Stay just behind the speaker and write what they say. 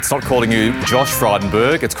It's not calling you Josh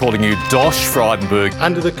Frydenberg, it's calling you Dosh Frydenberg.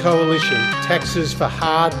 Under the coalition, taxes for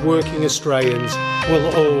hard-working Australians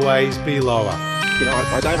will always be lower. You know,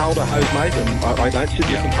 I don't hold a hose, mate, and I don't sit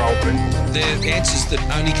in control room. They're answers that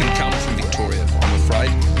only can come from Victoria, I'm afraid,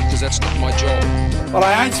 because that's not my job. But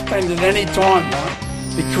I ain't spending any time, though,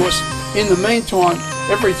 because in the meantime,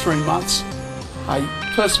 every 3 months, a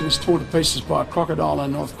person is torn to pieces by a crocodile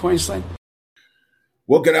in North Queensland.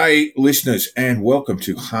 Well, g'day, listeners, and welcome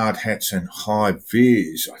to Hard Hats and High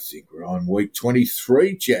Viz. I think we're on week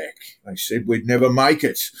 23, Jack. They said we'd never make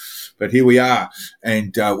it, but here we are,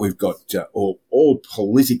 and we've got all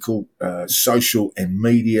political, social and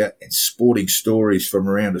media and sporting stories from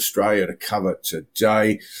around Australia to cover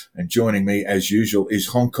today. And joining me, as usual, is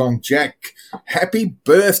Hong Kong Jack. Happy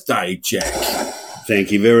birthday, Jack.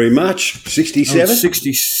 Thank you very much. 67?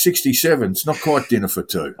 67. It's not quite dinner for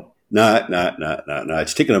two. No.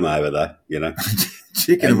 It's ticking them over, though, you know.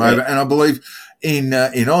 Ticking them over. And I believe in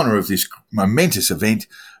honour of this momentous event,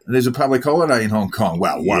 there's a public holiday in Hong Kong.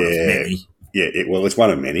 Well, one of many. Yeah, it's one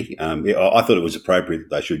of many. I thought it was appropriate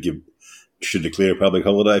that they should declare a public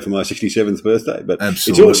holiday for my 67th birthday. But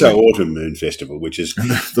Absolutely. It's also Autumn Moon Festival, which is...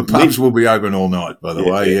 the pubs will be open all night, by the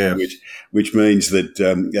way, yeah. Which means that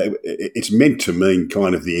it's meant to mean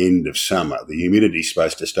kind of the end of summer. The humidity's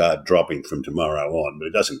supposed to start dropping from tomorrow on, but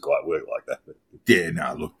it doesn't quite work like that. Yeah,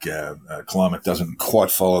 no, look, climate doesn't quite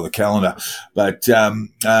follow the calendar. But,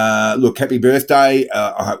 look, happy birthday.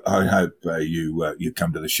 I hope you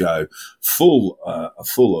come to the show full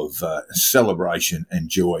of celebration and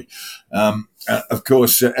joy. Of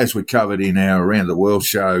course, as we covered in our Around the World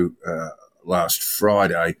show last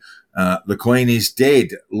Friday, the Queen is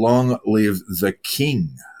dead. Long live the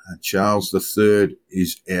King. Charles III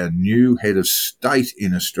is our new head of state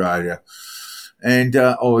in Australia. And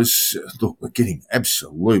we're getting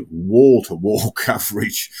absolute wall-to-wall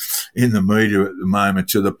coverage in the media at the moment,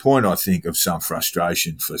 to the point, I think, of some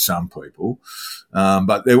frustration for some people.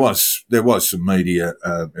 But there was some media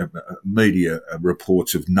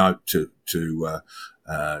reports of note to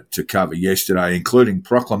cover yesterday, including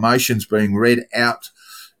proclamations being read out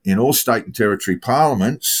in all state and territory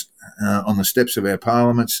parliaments, on the steps of our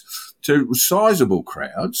parliaments, to sizable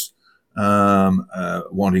crowds.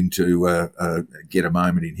 Wanting to get a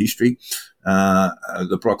moment in history.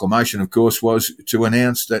 The proclamation, of course, was to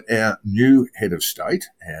announce that our new head of state,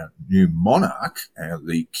 our new monarch,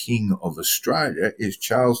 the King of Australia, is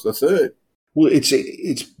Charles III. Well,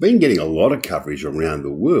 it's been getting a lot of coverage around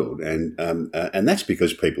the world, and that's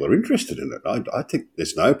because people are interested in it. I think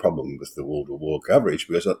there's no problem with the wall-to-wall coverage,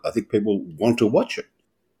 because I think people want to watch it.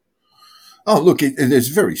 Oh, look, there's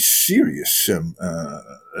a very serious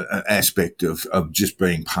aspect of just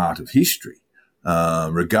being part of history,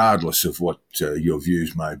 regardless of what your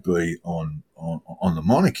views may be on the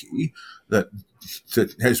monarchy. That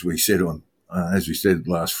as we said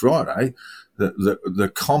last Friday,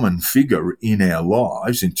 the common figure in our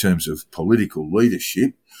lives in terms of political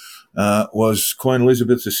leadership was Queen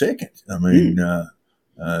Elizabeth II. I mean,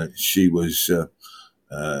 she was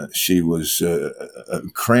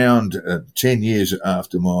crowned 10 years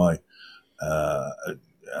after my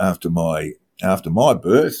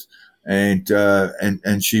birth, and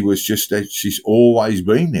she was just that. She's always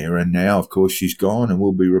been there, and now, of course, she's gone and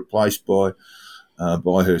will be replaced by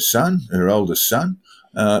her son, her oldest son,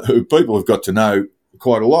 who people have got to know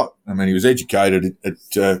quite a lot. I mean, he was educated at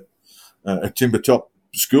Timbertop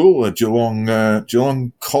School,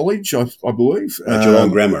 Geelong College, I believe. Geelong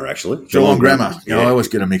Grammar, actually. Geelong Grammar. You know, I always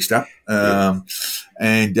get them mixed up.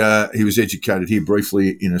 And he was educated here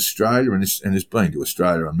briefly in Australia, and has been to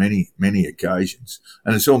Australia on many, many occasions.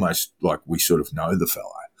 And it's almost like we sort of know the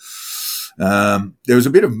fellow. There was a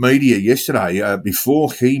bit of media yesterday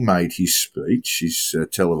before he made his speech, his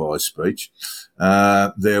televised speech.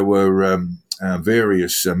 There were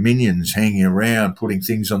various minions hanging around, putting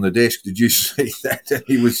things on the desk. Did you see that? And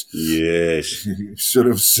he was sort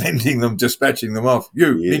of sending them, dispatching them off.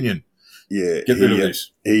 Minion. Yeah, get rid of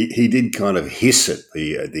this. He did kind of hiss at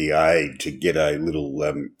the aide to get a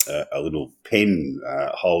little pen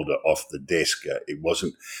holder off the desk. It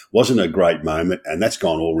wasn't a great moment, and that's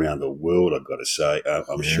gone all around the world, I've got to say.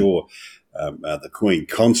 I'm sure the Queen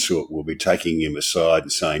Consort will be taking him aside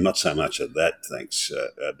and saying, "Not so much of that, thanks,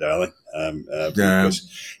 darling," because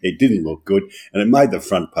it didn't look good, and it made the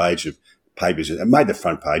front page of papers. It made the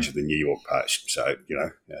front page of the New York Post. So, you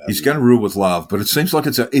know, he's going to rule with love, but it seems like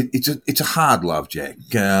it's a hard love, Jack.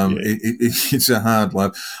 It's a hard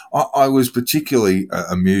love. I was particularly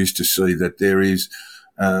amused to see that there is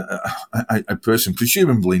a person,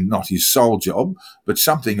 presumably not his sole job, but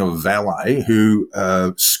something of a valet, who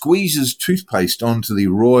squeezes toothpaste onto the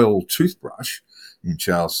royal toothbrush in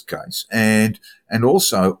Charles' case, and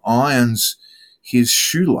also irons his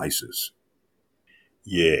shoelaces.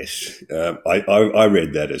 Yes, I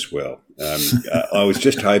read that as well. I was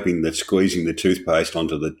just hoping that squeezing the toothpaste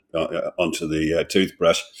onto the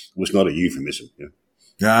toothbrush was not a euphemism.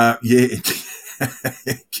 Yeah,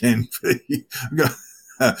 it can be.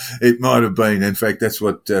 It might have been. In fact, that's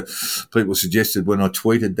what people suggested when I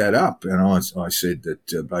tweeted that up. And I said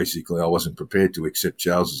that basically I wasn't prepared to accept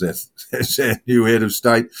Charles as our new head of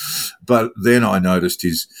state. But then I noticed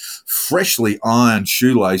his freshly ironed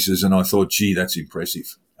shoelaces and I thought, gee, that's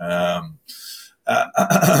impressive. The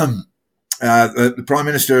Prime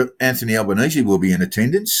Minister, Anthony Albanese, will be in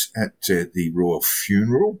attendance at the royal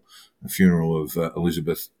funeral, the funeral of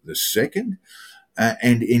Elizabeth II.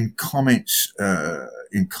 And in comments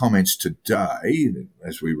today,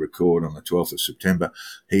 as we record on the 12th of September,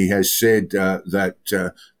 he has said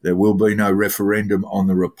that there will be no referendum on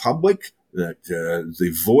the Republic, that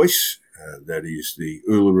the voice, that is the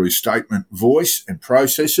Uluru Statement voice and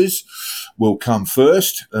processes, will come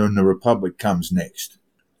first and the Republic comes next.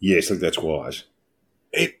 Yes, I think that's wise.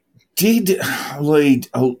 It did lead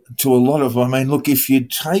to a lot of, look, if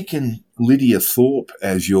you'd taken Lydia Thorpe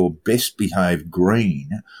as your best behaved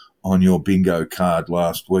green on your bingo card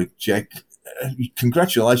last week, Jack,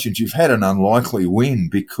 congratulations, you've had an unlikely win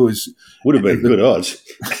because... Would have been good odds.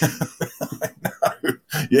 I know.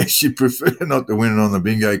 Yes, you'd prefer not to win it on the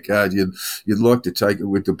bingo card. You'd like to take it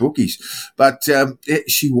with the bookies. But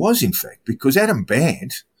she was, in fact, because Adam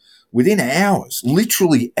Bant, within hours,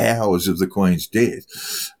 literally hours of the Queen's death,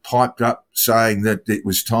 piped up saying that it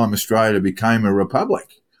was time Australia became a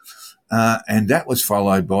republic. And that was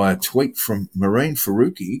followed by a tweet from Maureen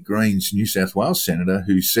Faruqi, Greens New South Wales Senator,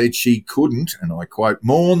 who said she couldn't, and I quote,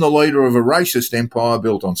 mourn the leader of a racist empire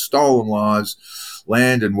built on stolen lives,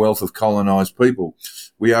 land and wealth of colonised people.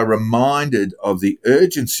 We are reminded of the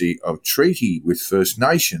urgency of treaty with First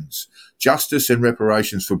Nations, justice and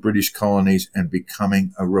reparations for British colonies and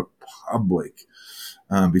becoming a republic.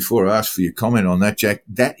 Before I ask for your comment on that, Jack,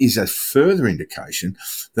 that is a further indication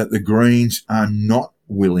that the Greens are not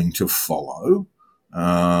willing to follow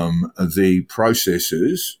the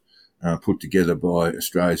processes put together by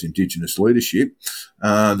Australia's Indigenous leadership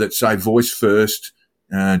that say voice first,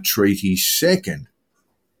 treaty second.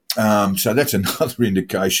 So that's another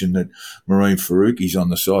indication that Maureen Faruqi's on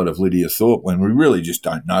the side of Lydia Thorpe when we really just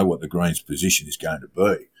don't know what the Greens' position is going to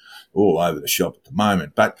be. All over the shop at the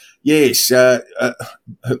moment. But yes, but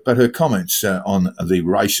her comments on the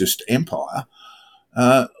racist empire,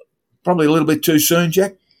 probably a little bit too soon,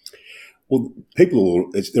 Jack? Well,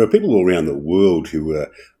 there are people all around the world who are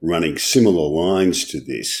running similar lines to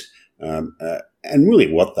this. And really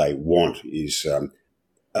what they want is to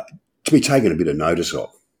be taken a bit of notice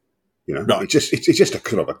of. Right. It's just a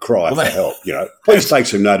kind of a cry for help. Please take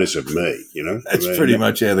some notice of me. That's pretty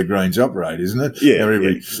much how the Greens operate, isn't it? Yeah.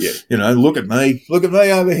 Look at me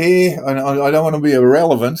over here. I don't want to be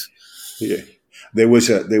irrelevant. Yeah. There was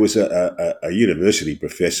a university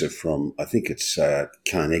professor from, I think it's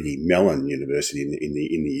Carnegie Mellon University in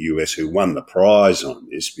the US, who won the prize on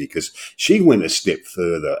this because she went a step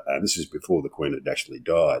further, and this is before the Queen had actually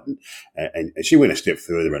died, and she went a step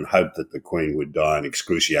further and hoped that the Queen would die in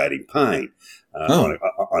excruciating pain on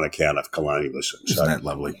account of colonialism. Isn't that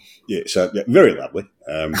lovely? Yeah, very lovely.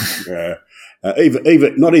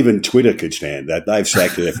 Even not even Twitter could stand that. They've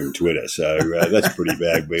sacked her from Twitter, so that's pretty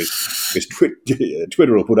bad. Because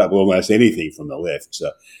Twitter will put up almost anything from the left,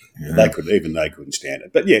 so they couldn't stand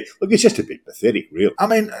it. But yeah, look, it's just a bit pathetic, really.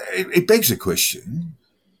 It begs the question.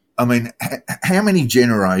 How many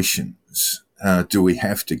generations do we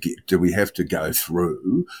have to go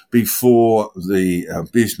through before the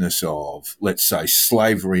business of, let's say,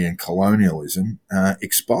 slavery and colonialism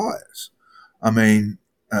expires?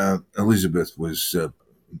 Elizabeth was a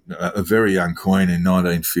very young queen in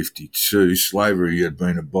 1952. Slavery had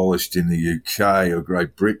been abolished in the UK or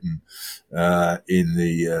Great Britain in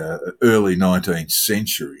the early 19th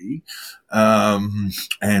century.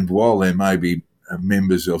 And while there may be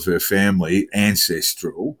members of her family,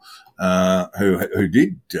 ancestral, who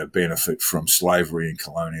did benefit from slavery and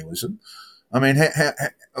colonialism, where's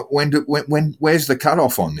the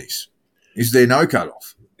cutoff on this? Is there no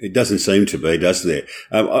cutoff? It doesn't seem to be, does there?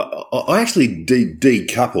 I actually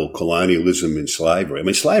decouple colonialism and slavery.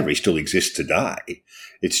 Slavery still exists today.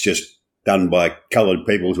 It's just done by coloured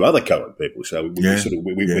people to other coloured people. So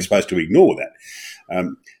we're supposed to ignore that.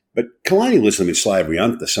 But colonialism and slavery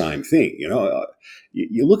aren't the same thing.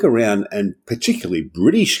 You look around, and particularly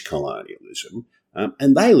British colonialism,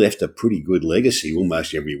 and they left a pretty good legacy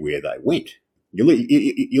almost everywhere they went.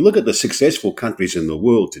 You look at the successful countries in the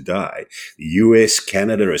world today, the US,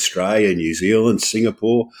 Canada, Australia, New Zealand,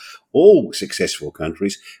 Singapore, all successful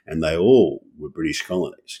countries, and they all were British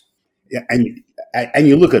colonies. Yeah, and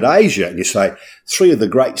you look at Asia and you say, three of the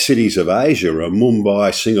great cities of Asia are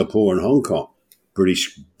Mumbai, Singapore and Hong Kong.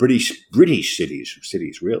 British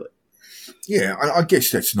cities, really. Yeah, I guess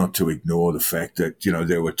that's not to ignore the fact that,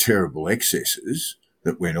 there were terrible excesses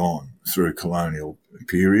that went on through colonial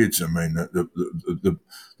periods. I mean, the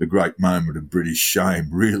great moment of British shame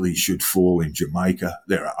really should fall in Jamaica.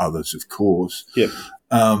 There are others, of course. Yep.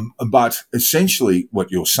 But essentially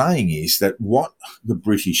what you're saying is that what the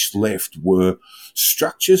British left were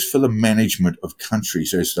structures for the management of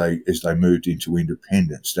countries as they moved into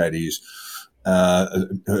independence. That is,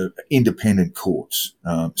 independent courts,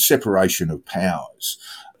 separation of powers,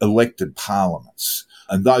 elected parliaments,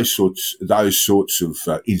 and those sorts of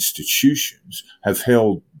institutions have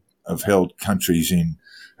held countries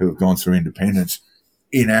who have gone through independence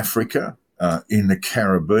in Africa, in the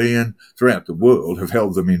Caribbean, throughout the world, have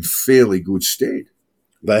held them in fairly good stead.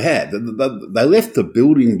 They had. They left the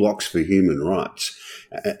building blocks for human rights.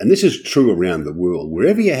 And this is true around the world.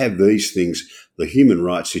 Wherever you have these things, the human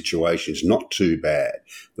rights situation is not too bad.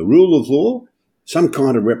 The rule of law, some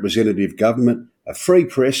kind of representative government, a free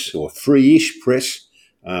press or free-ish press,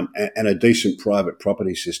 and a decent private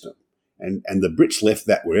property system. And the Brits left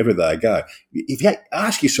that wherever they go. If you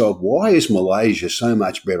ask yourself, why is Malaysia so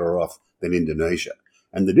much better off than Indonesia?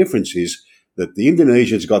 And the difference is that the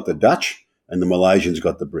Indonesians got the Dutch and the Malaysians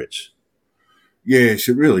got the Brits. Yes,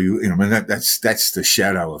 it really, that's the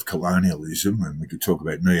shadow of colonialism, and we could talk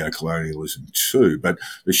about neo-colonialism too, but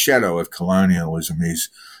the shadow of colonialism is,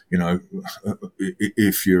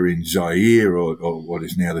 if you're in Zaire or what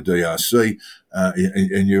is now the DRC,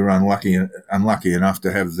 and you're unlucky enough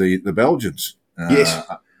to have the Belgians, yes,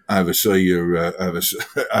 oversee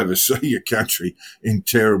your country in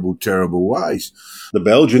terrible, terrible ways. The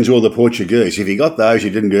Belgians or the Portuguese. If you got those,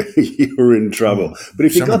 you were in trouble. But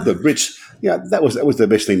if you got the Brits, that was the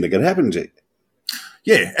best thing that could happen to you.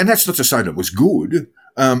 Yeah, and that's not to say that it was good,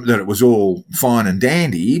 that it was all fine and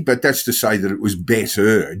dandy, but that's to say that it was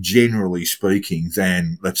better, generally speaking,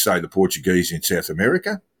 than, let's say, the Portuguese in South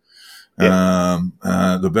America,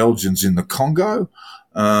 the Belgians in the Congo,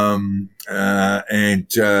 and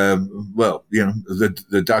the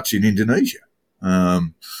Dutch in Indonesia.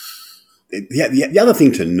 The other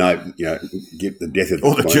thing to note, get the death of the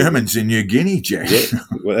Queen. Or the Queen. Germans in New Guinea, Jack. Yeah,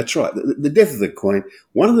 well, that's right. The death of the Queen,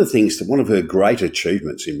 one of her great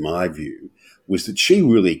achievements, in my view, was that she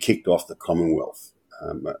really kicked off the Commonwealth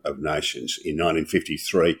of Nations in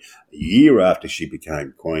 1953, a year after she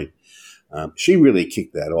became Queen. She really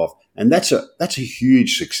kicked that off, and that's a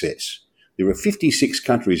huge success. There are 56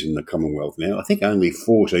 countries in the Commonwealth now. I think only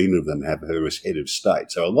 14 of them have her as head of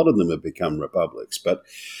state. So a lot of them have become republics, but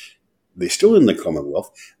they're still in the Commonwealth.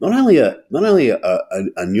 Not only are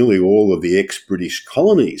nearly all of the ex-British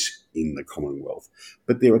colonies in the Commonwealth,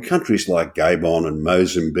 but there are countries like Gabon and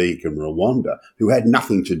Mozambique and Rwanda who had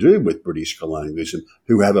nothing to do with British colonialism,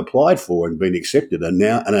 who have applied for and been accepted and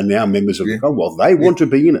are now members of the Commonwealth. They want to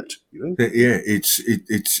be in it. Yeah,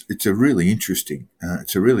 it's a really interesting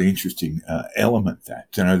element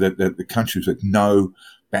that that the countries with no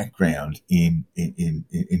background in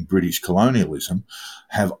British colonialism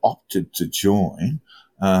have opted to join.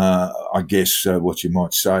 I guess what you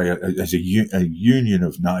might say as a union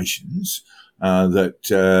of nations that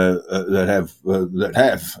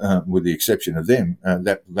have, with the exception of them,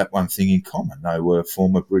 that one thing in common: they were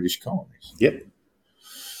former British colonies. Yep.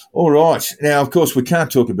 All right. Now, of course, we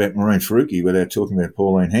can't talk about Maureen Faruqi without talking about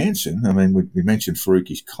Pauline Hanson. I mean, we mentioned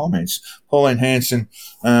Faruqi's comments. Pauline Hanson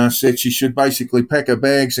said she should basically pack her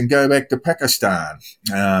bags and go back to Pakistan.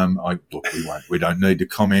 We don't need to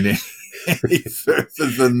comment any further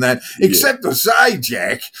than that, except to say,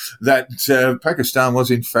 Jack, that Pakistan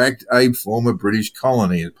was in fact a former British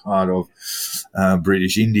colony, as part of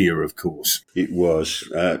British India, of course. It was.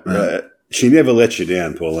 She never lets you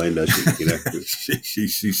down, Pauline, does she?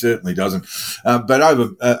 She certainly doesn't. But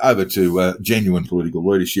over to genuine political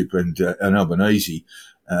leadership and Albanese,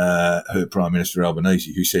 her Prime Minister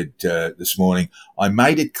Albanese, who said this morning, I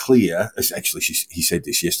made it clear. Actually, he said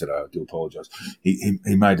this yesterday. I do apologise.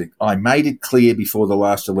 I made it clear before the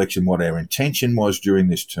last election what our intention was during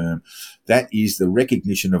this term, That is the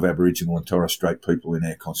recognition of Aboriginal and Torres Strait people in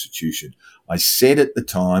our Constitution. I said at the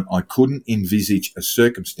time I couldn't envisage a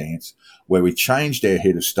circumstance where we changed our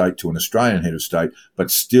head of state to an Australian head of state,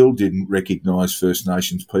 but still didn't recognise First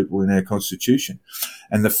Nations people in our Constitution.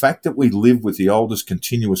 And the fact that we live with the oldest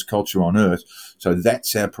continuous culture on earth, so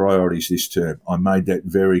that's our priorities this term. I made that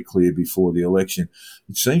very clear before the election.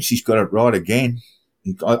 It seems he's got it right again.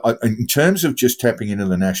 In terms of just tapping into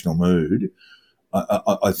the national mood,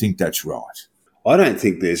 I think that's right. I don't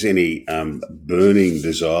think there's any burning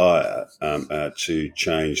desire to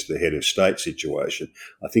change the head of state situation.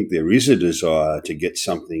 I think there is a desire to get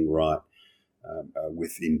something right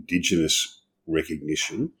with Indigenous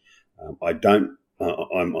recognition.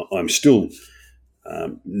 I'm still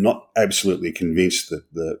not absolutely convinced that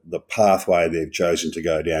the pathway they've chosen to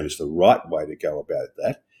go down is the right way to go about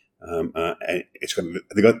that. And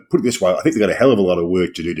put it this way, I think they've got a hell of a lot of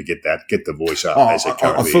work to do to get the voice up. As it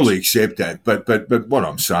currently I fully accept that, but what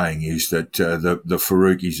I'm saying is that the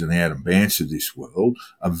Faroukis and the Adam Bants of this world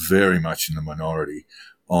are very much in the minority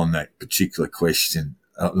on that particular question,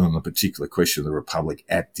 on the particular question of the Republic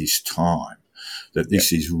at this time. That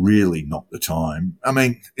this is really not the time. I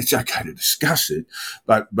mean, it's okay to discuss it,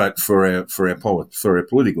 but for our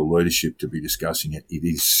political leadership to be discussing it, it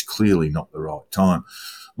is clearly not the right time.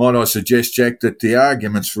 Might I suggest, Jack, that the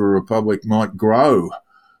arguments for a republic might grow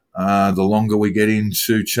the longer we get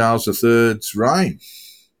into Charles III's reign?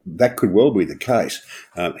 That could well be the case.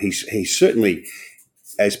 He's certainly,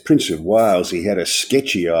 as Prince of Wales, he had a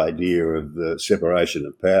sketchy idea of the separation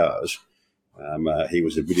of powers. He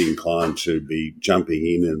was a bit inclined to be jumping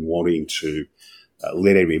in and wanting to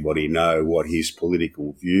let everybody know what his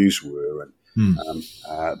political views were, and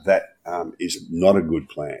that is not a good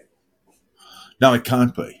plan. No, it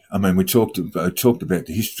can't be. I mean, we talked about the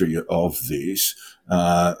history of this.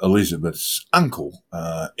 Elizabeth's uncle,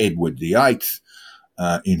 Edward VIII,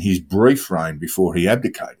 in his brief reign before he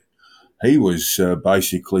abdicated, he was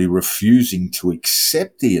basically refusing to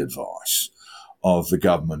accept the advice of the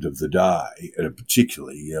government of the day at a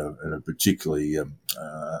particularly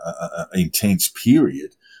intense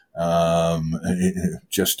period.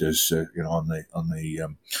 Just as on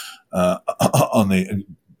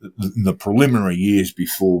the preliminary years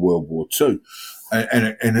before World War II,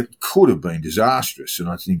 and it could have been disastrous. And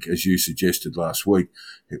I think, as you suggested last week,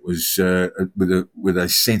 it was with a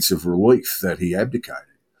sense of relief that he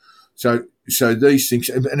abdicated. So these things,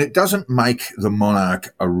 and it doesn't make the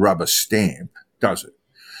monarch a rubber stamp, does it?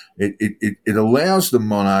 It allows the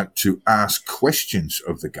monarch to ask questions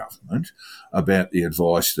of the government about the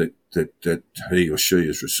advice that he or she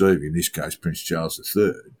is receiving, in this case Prince Charles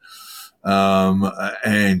III.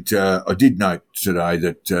 I did note today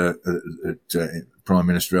that Prime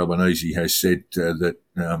Minister Albanese has said that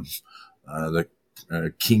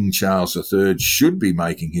King Charles III should be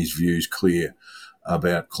making his views clear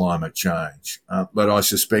about climate change. But I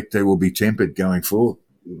suspect they will be tempered going forward.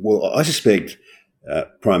 Well, I suspect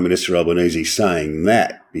Prime Minister Albanese saying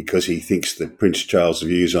that because he thinks that Prince Charles'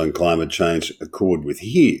 views on climate change accord with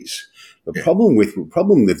his. The problem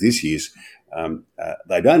with this is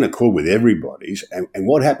they don't accord with everybody's. And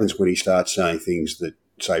what happens when he starts saying things that,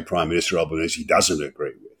 say, Prime Minister Albanese doesn't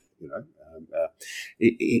agree with? You know,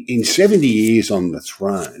 in 70 years on the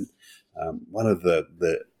throne, one of the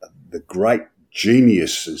great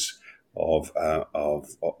geniuses of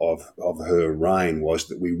her reign was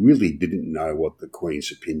that we really didn't know what the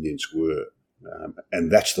Queen's opinions were.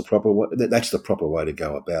 And that's the proper way. That's the proper way to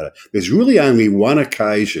go about it. There's really only one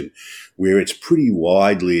occasion where it's pretty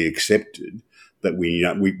widely accepted that we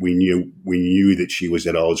knew that she was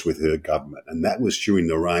at odds with her government, and that was during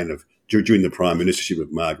the prime ministership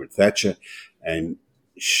of Margaret Thatcher, and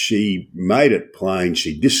she made it plain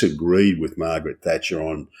she disagreed with Margaret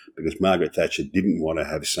Thatcher because Margaret Thatcher didn't want to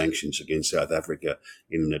have sanctions against South Africa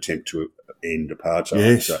in an attempt to end apartheid.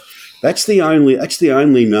 Yes. So that's the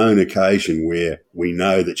only known occasion where we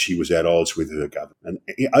know that she was at odds with her government.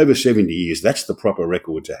 And over 70 years, that's the proper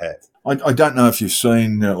record to have. I don't know if you've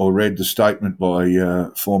seen or read the statement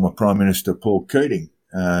by former Prime Minister Paul Keating,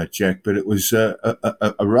 Jack, but it was a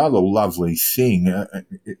rather lovely thing.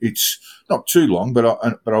 It's not too long, but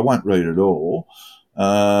I won't read it all.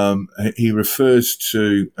 He refers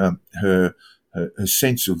to her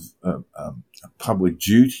sense of public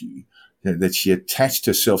duty, that she attached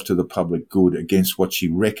herself to the public good against what she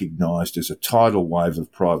recognised as a tidal wave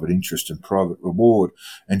of private interest and private reward,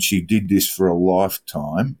 and she did this for a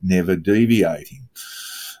lifetime, never deviating.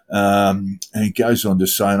 And he goes on to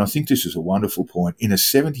say, and I think this is a wonderful point, in a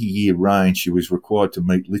 70-year reign, she was required to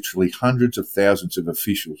meet literally hundreds of thousands of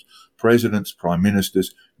officials, presidents, prime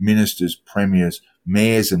ministers, premiers,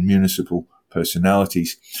 mayors and municipal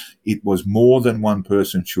personalities. It was more than one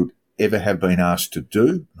person should ever have been asked to do.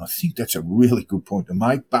 And I think that's a really good point to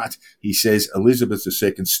make. But he says Elizabeth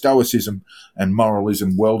II's stoicism and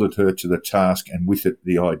moralism welded her to the task, and with it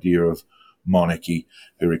the idea of monarchy.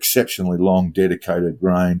 Her exceptionally long, dedicated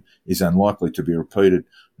reign is unlikely to be repeated,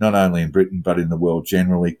 not only in Britain but in the world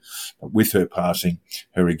generally. But with her passing,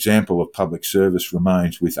 her example of public service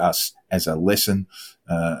remains with us as a lesson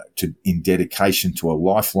in dedication to a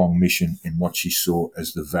lifelong mission in what she saw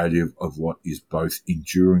as the value of what is both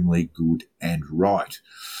enduringly good and right.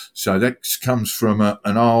 So that comes from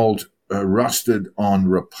an old rusted-on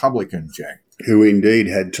Republican, Jack. Who indeed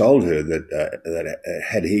had told her that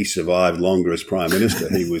had he survived longer as Prime Minister,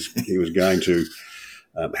 he was going to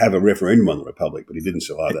have a referendum on the Republic, but he didn't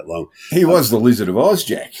survive that long. He was the Lizard of Oz,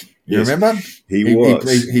 Jack. You remember? He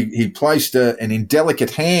was. He placed an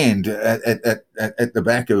indelicate hand at the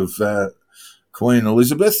back of Queen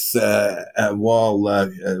Elizabeth while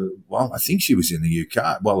I think she was in the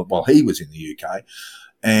UK. While he was in the UK.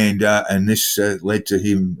 And this led to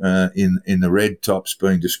him in the red tops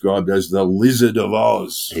being described as the Lizard of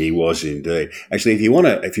Oz. He was indeed. Actually, if you want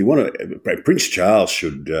to, Prince Charles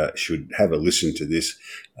should have a listen to this.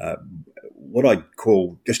 What I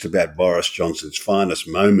call just about Boris Johnson's finest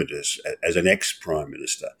moment as an ex-Prime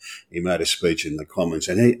Minister. He made a speech in the Commons,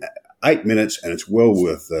 and 8 minutes, and it's well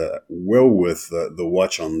worth the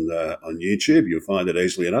watch on YouTube. You'll find it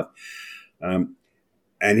easily enough.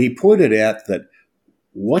 And he pointed out that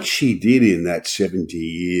what she did in that 70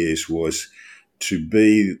 years was to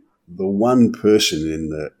be the one person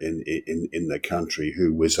in the country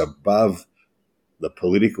who was above the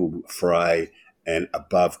political fray and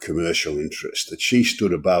above commercial interest, that she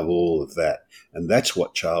stood above all of that. And that's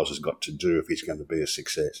what Charles has got to do if he's going to be a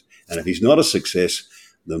success. And if he's not a success,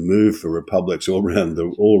 the move for republics all around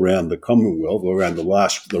the Commonwealth, or around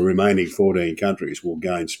the remaining 14 countries, will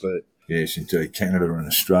gain speed. Yes, indeed. Canada and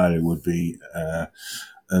Australia would be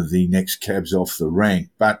the next cabs off the rank.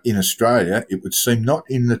 But in Australia, it would seem not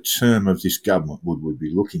in the term of this government would we be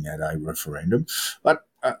looking at a referendum. But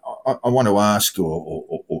I want to ask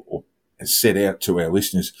or set out to our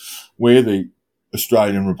listeners where the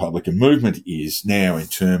Australian Republican movement is now in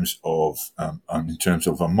terms of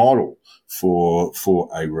a model for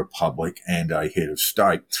a republic and a head of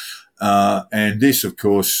state. And this, of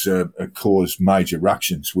course, caused major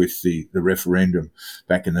ructions with the referendum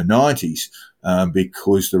back in the 90s,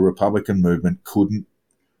 because the Republican movement couldn't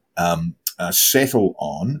settle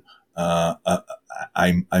on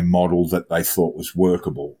a model that they thought was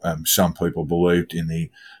workable. Some people believed in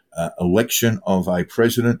the election of a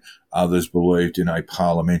president. Others believed in a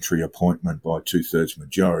parliamentary appointment by 2/3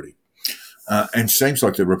 majority. And it seems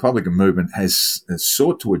like the Republican movement has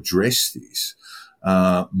sought to address this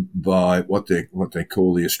by what they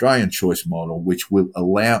call the Australian choice model, which will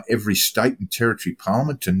allow every state and territory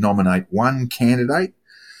parliament to nominate one candidate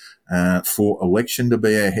for election to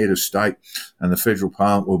be our head of state, and the federal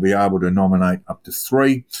parliament will be able to nominate up to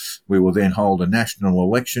 3. We will then hold a national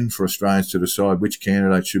election for Australians to decide which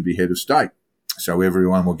candidate should be head of state. So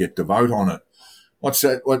everyone will get to vote on it. What's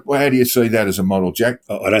that? How do you see that as a model, Jack?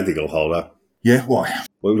 I don't think it'll hold up. Yeah, why?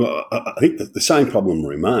 Well, I think that the same problem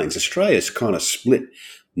remains. Australia's kind of split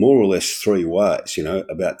more or less 3 ways,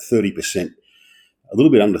 about 30%, a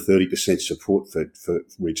little bit under 30% support for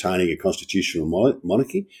retaining a constitutional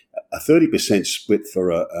monarchy, a 30% split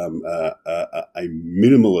for a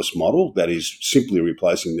minimalist model that is simply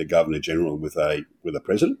replacing the Governor-General with a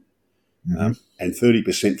president, and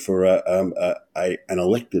 30% for an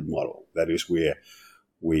elected model, that is where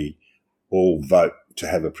we all vote to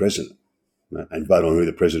have a president and vote on who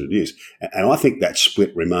the president is. And I think that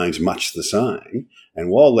split remains much the same. And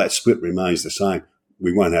while that split remains the same,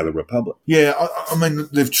 we won't have a republic. Yeah, I mean,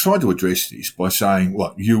 they've tried to address this by saying,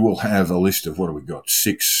 you will have a list of, what have we got,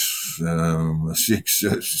 6,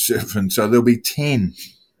 7, so there'll be 10.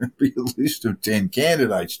 There'll be a list of 10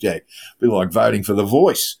 candidates, Jack. It'll be like voting for The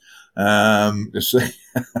Voice. To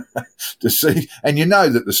see, and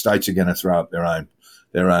that the states are going to throw up their own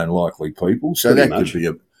likely people. So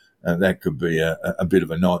that could be a bit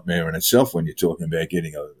of a nightmare in itself when you're talking about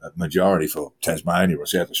getting a majority for Tasmania or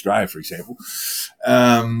South Australia, for example.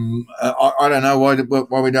 I don't know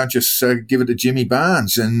why we don't just give it to Jimmy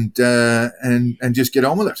Barnes and just get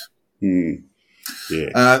on with it.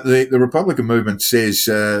 Yeah. The Republican movement says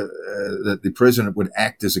that the president would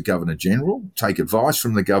act as a Governor-General, take advice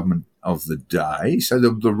from the government of the day, so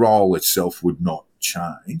the role itself would not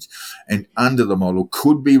change, and under the model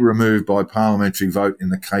could be removed by parliamentary vote in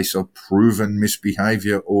the case of proven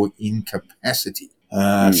misbehaviour or incapacity.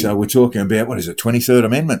 So we're talking about, 23rd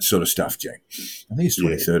Amendment sort of stuff, Jack. I think it's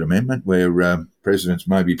 23rd Amendment, where presidents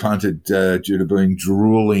may be punted due to being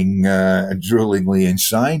droolingly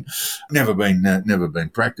insane. Never been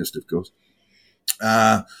practiced, of course.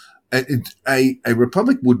 A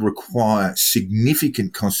republic would require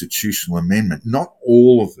significant constitutional amendment, not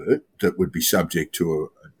all of it that would be subject to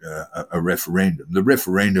a referendum. The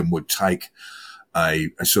referendum would take a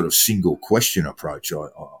sort of single question approach,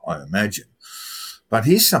 I imagine. But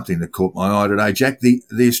here's something that caught my eye today, Jack. The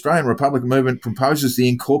Australian Republican movement proposes the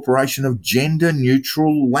incorporation of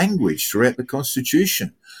gender-neutral language throughout the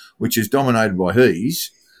Constitution, which is dominated by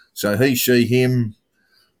he's. So he, she, him.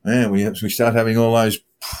 Yeah, we start having all those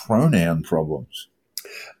pronoun problems.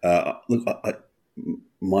 My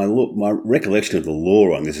recollection of the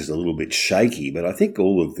law on this is a little bit shaky, but I think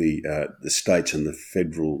all of the states and the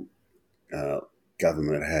federal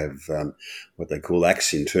government have what they call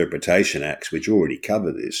Acts Interpretation Acts, which already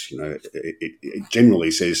cover this. It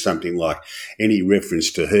generally says something like any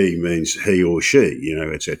reference to he means he or she, et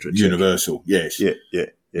cetera, et cetera. Universal, yes.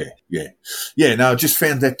 Yeah. No, I just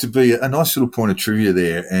found that to be a nice little point of trivia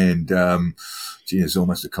there, and there's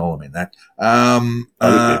almost a column in that. I think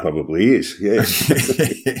there probably is. Yeah,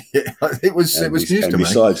 it was news to me.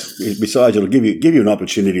 Besides, it'll give you an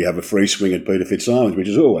opportunity to have a free swing at Peter Fitzsimons, which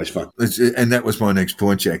is always fun. And that was my next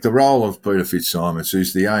point, Jack. The role of Peter Fitzsimons,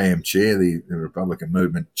 who's the AM chair, the Republican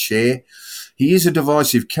movement chair. He is a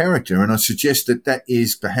divisive character, and I suggest that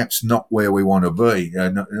is perhaps not where we want to be,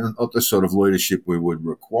 not the sort of leadership we would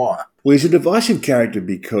require. Well, he's a divisive character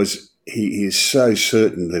because he is so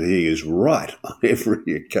certain that he is right on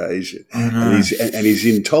every occasion, and he's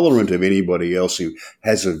intolerant of anybody else who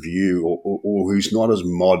has a view or who's not as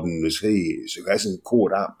modern as he is, who hasn't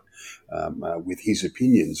caught up with his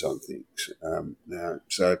opinions on things.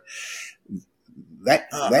 So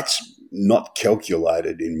that's not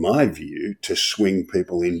calculated, in my view, to swing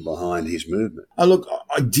people in behind his movement. Look,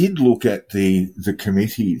 I did look at the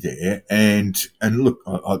committee there, and look,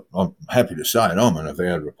 I'm happy to say it. I'm an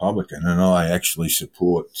avowed Republican, and I actually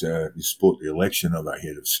support the election of a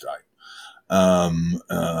head of state.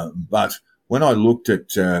 But when I looked at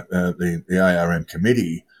the ARM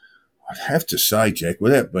committee, I'd have to say, Jack,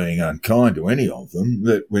 without being unkind to any of them,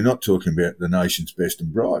 that we're not talking about the nation's best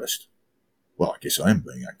and brightest. Well, I guess I am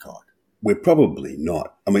being unkind. We're probably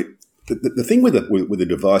not. I mean, the thing with a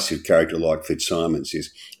divisive character like Fitzsimons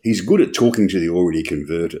is he's good at talking to the already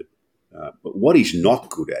converted. But what he's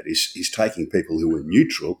not good at is taking people who are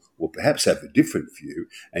neutral or perhaps have a different view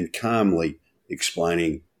and calmly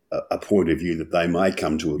explaining a point of view that they may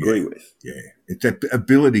come to agree with. Yeah, it's that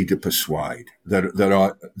ability to persuade that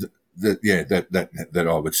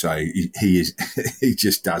I would say he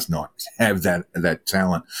just does not have that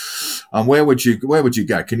talent. Where would you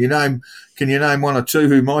go? Can you name one or two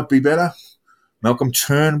who might be better? Malcolm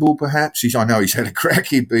Turnbull, perhaps. I know he's had a crack.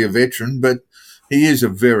 He'd be a veteran, but he is a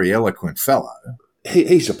very eloquent fellow.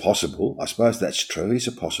 He's a possible. I suppose that's true. He's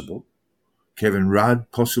a possible. Kevin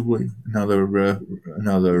Rudd, possibly another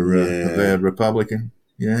avowed Republican.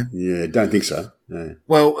 Yeah. Yeah, don't think so. No.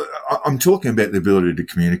 Well, I'm talking about the ability to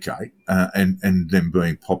communicate and them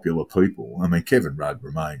being popular people. I mean, Kevin Rudd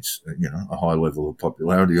remains, a high level of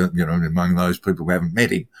popularity, among those people who haven't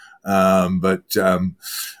met him. But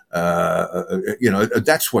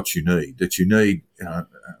that's what you need. That you need,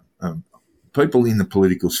 people in the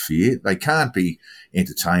political sphere. They can't be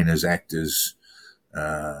entertainers, actors.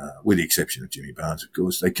 With the exception of Jimmy Barnes, of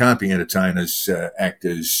course. They can't be entertainers,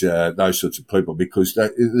 actors, those sorts of people because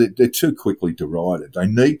they're too quickly derided. They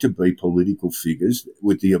need to be political figures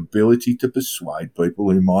with the ability to persuade people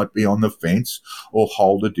who might be on the fence or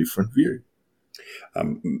hold a different view.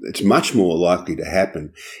 It's much more likely to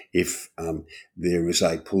happen if there is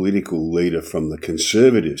a political leader from the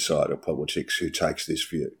conservative side of politics who takes this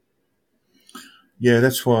view. Yeah,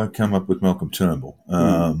 that's why I come up with Malcolm Turnbull.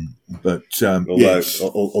 Although yes.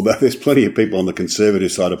 Although there's plenty of people on the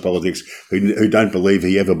conservative side of politics who don't believe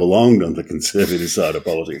he ever belonged on the conservative side of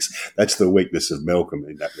politics. That's the weakness of Malcolm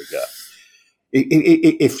in that regard.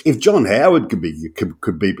 If John Howard could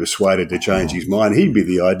be persuaded to change his mind, he'd be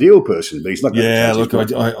the ideal person. But he's not going to change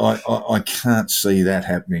his mind. I can't see that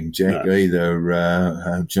happening, Jack. No.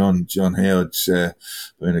 Either John Howard's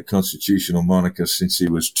been a constitutional monarchist since he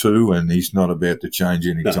was 2, and he's not about to change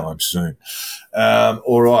anytime soon.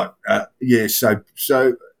 All right, So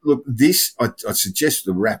look, this I suggest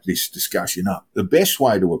to wrap this discussion up. The best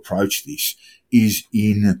way to approach this is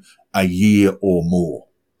in a year or more.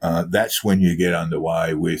 that's when you get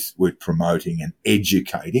underway with promoting and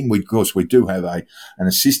educating. Of course, we do have an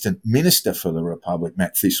assistant minister for the Republic,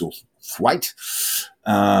 Matt Thistlethwaite,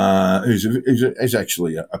 who's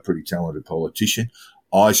actually a pretty talented politician.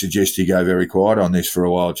 I suggest you go very quiet on this for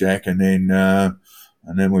a while, Jack, and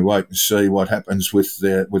then we wait and see what happens with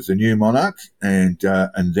the new monarch, and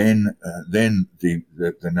then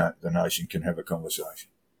the nation can have a conversation.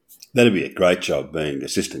 That'd be a great job, being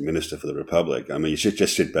Assistant Minister for the Republic. I mean, you should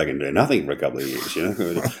just sit back and do nothing for a couple of years, you know.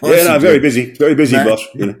 Very busy, Matt, boss.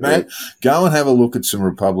 You know? Matt, go and have a look at some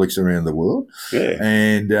republics around the world,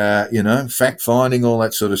 and fact finding, all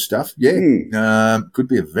that sort of stuff. Could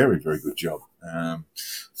be a very, very good job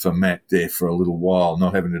for Matt there for a little while,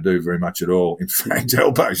 not having to do very much at all. In fact,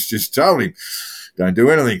 Elbows just told him, don't do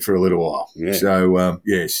anything for a little while. Yeah. So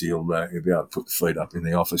yes, he'll be able to put the feet up in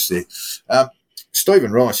the office there.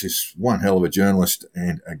 Stephen Rice is one hell of a journalist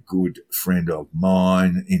and a good friend of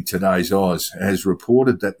mine in today's Oz, has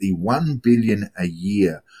reported that the $1 billion a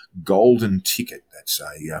year golden ticket,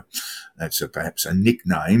 that's perhaps a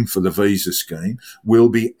nickname for the visa scheme, will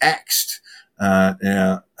be axed.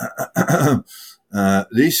 Now,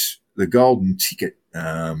 the golden ticket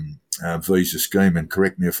visa scheme, and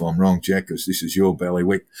correct me if I'm wrong, Jack, because this is your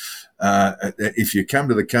bailiwick. If you come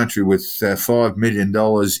to the country with $5 million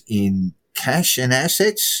in cash and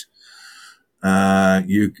assets,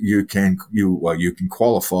 you can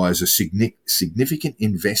qualify as a significant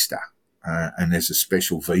investor, and there's a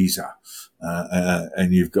special visa,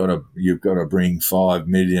 and you've got to bring $5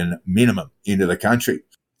 million minimum into the country.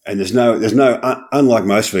 And there's no, unlike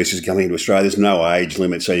most visas coming into Australia, there's no age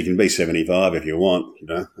limit, so you can be 75 if you want, you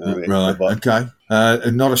know. Right, okay.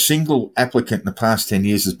 And not a single applicant in the past 10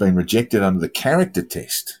 years has been rejected under the character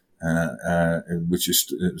test, which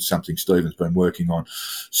is something Stephen's been working on.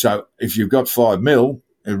 So if you've got $5 million,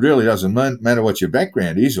 it really doesn't matter what your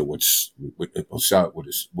background is, or so it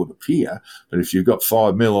would appear. But if you've got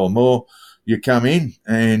 $5 million or more, you come in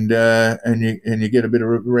and you get a bit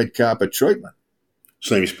of red carpet treatment.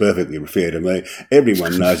 Seems perfectly fair to me.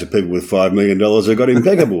 Everyone knows that people with $5 million have got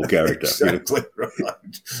impeccable character. Exactly right.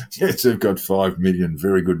 Yes, they've got $5 million.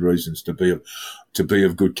 Very good reasons to be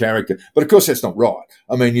of good character. But of course, that's not right.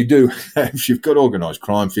 I mean, you've got organised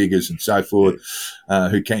crime figures and so forth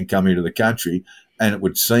who can come into the country, and it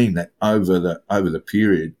would seem that over the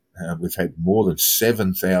period we've had more than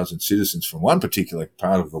 7,000 citizens from one particular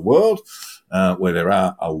part of the world, where there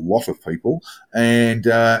are a lot of people, and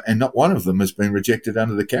not one of them has been rejected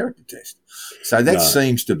under the character test. So that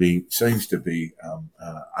seems to be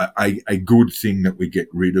a good thing that we get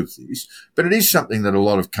rid of this. But it is something that a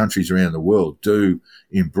lot of countries around the world do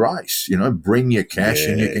embrace. You know, bring your cash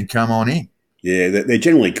and you can come on in. Yeah, they're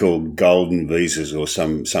generally called golden visas or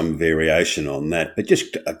some variation on that. But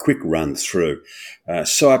just a quick run through: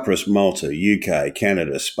 Cyprus, Malta, UK,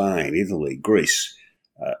 Canada, Spain, Italy, Greece,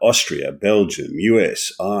 Austria, Belgium,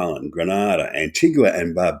 US, Ireland, Grenada, Antigua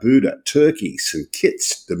and Barbuda, Turkey, St.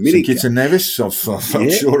 Kitts, Dominica. St. Kitts and Nevis, I'm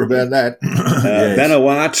sure about that. Yes.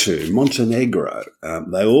 Vanuatu, Montenegro.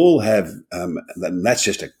 They all have, and that's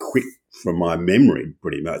just a quick, from my memory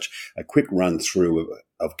pretty much, a quick run through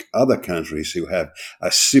of other countries who have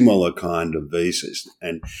a similar kind of visas.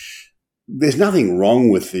 And there's nothing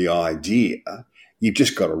wrong with the idea. You've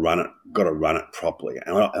just got to run it properly.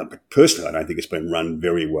 And personally, I don't think it's been run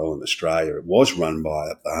very well in Australia. It was run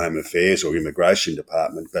by the Home Affairs or Immigration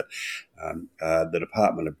Department, but the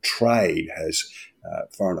Department of Trade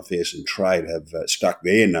Foreign Affairs and Trade have stuck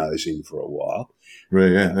their nose in for a while.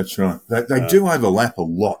 Yeah, that's right. They do overlap a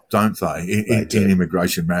lot, don't they, in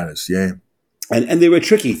immigration matters, yeah. And there were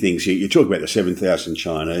tricky things. You talk about the 7,000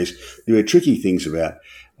 Chinese. There were tricky things about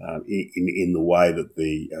in the way that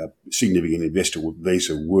the significant investor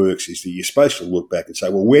visa works, is that you're supposed to look back and say,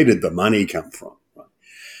 well, where did the money come from?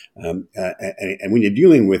 And when you're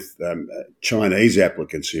dealing with Chinese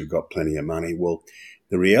applicants who've got plenty of money, well,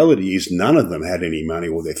 the reality is none of them had any money,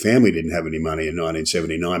 or their family didn't have any money in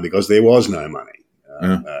 1979 because there was no money.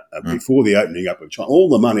 Before the opening up of China, all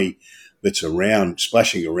the money that's around,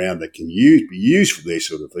 splashing around, that can be used for these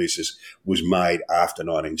sort of visas was made after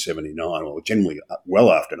 1979, or generally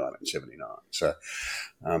well after 1979. So,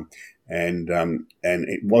 and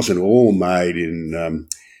it wasn't all made in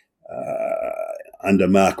under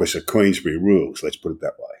Marquess of Queensberry rules. Let's put it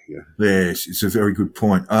that way. Yeah. Yes, it's a very good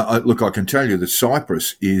point. Look, I can tell you that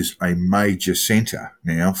Cyprus is a major centre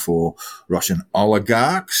now for Russian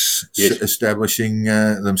oligarchs establishing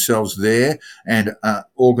themselves there, and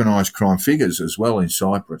organised crime figures as well in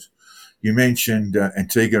Cyprus. You mentioned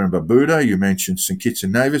Antigua and Barbuda. You mentioned St. Kitts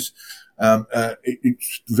and Nevis.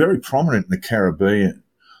 It's very prominent in the Caribbean.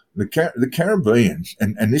 the Caribbean,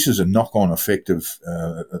 and this is a knock-on effect of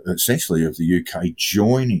essentially of the UK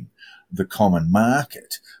joining the common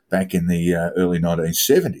market back in the early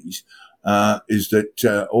 1970s, is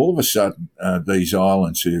that all of a sudden these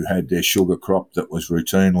islands who had their sugar crop that was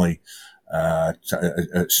routinely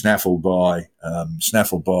snaffled by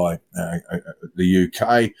the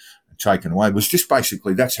UK, taken away, was just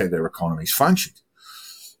basically that's how their economies functioned.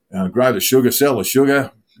 Grow the sugar, sell the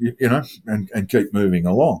sugar, and keep moving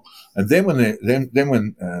along. And then when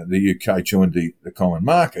the UK joined the common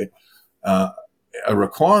market, a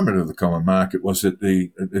requirement of the common market was that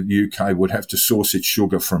the UK would have to source its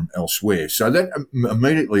sugar from elsewhere. So that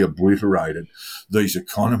immediately obliterated these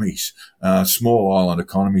economies, small island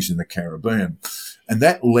economies in the Caribbean. And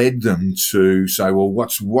that led them to say, well,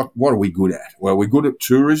 what are we good at? Well, we're good at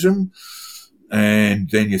tourism. And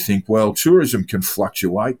then you think, well, tourism can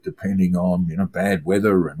fluctuate depending on, bad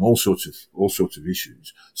weather and all sorts of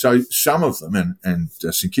issues. So some of them, and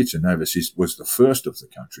St Kitts and Nevis was the first of the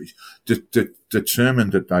countries,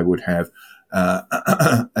 determined that they would have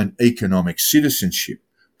an economic citizenship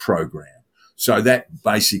program. So that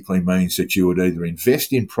basically means that you would either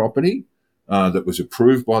invest in property that was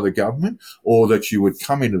approved by the government, or that you would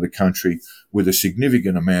come into the country with a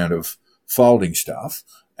significant amount of folding stuff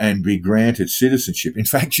and be granted citizenship. In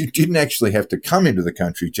fact, you didn't actually have to come into the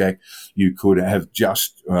country, Jack. You could have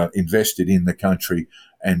just invested in the country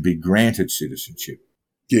and be granted citizenship.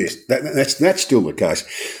 Yes, that's still the case.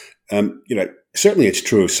 Certainly it's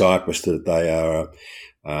true of Cyprus that they are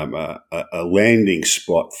a landing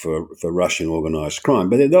spot for Russian organised crime,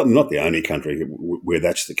 but they're not the only country where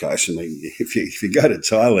that's the case. I mean, if you go to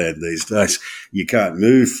Thailand these days, you can't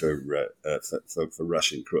move for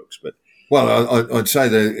Russian crooks, but. Well, I'd say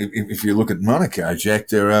that if you look at Monaco, Jack,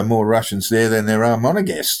 there are more Russians there than there are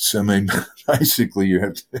Monegasques. I mean, basically you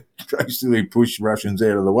have to basically push Russians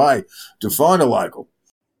out of the way to find a local.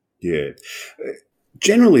 Yeah.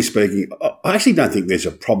 Generally speaking, I actually don't think there's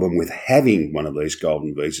a problem with having one of these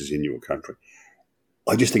golden visas in your country.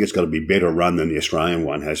 I just think it's got to be better run than the Australian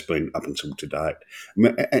one has been up until to date.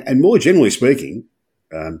 And more generally speaking,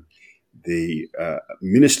 the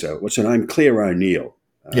minister, what's her name? Claire O'Neill.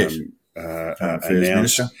 Yes.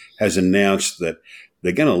 Has announced that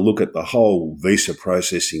they're going to look at the whole visa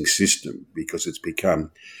processing system because it's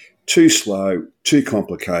become too slow, too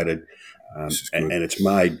complicated, and it's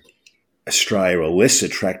made Australia a less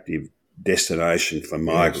attractive destination for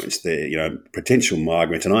migrants. Yes. They're, potential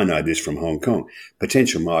migrants, and I know this from Hong Kong,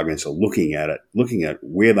 potential migrants are looking at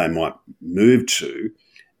where they might move to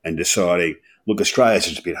and deciding, look, Australia's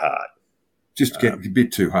just a bit hard. Just get a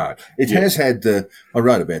bit too hard. It has had I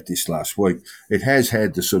wrote about this last week, it has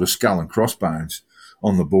had the sort of skull and crossbones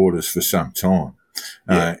on the borders for some time,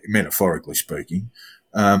 metaphorically speaking.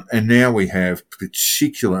 And now we have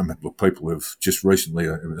people who've just recently,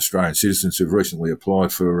 Australian citizens who've recently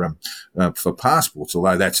applied for passports,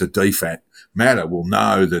 although that's a DFAT matter, will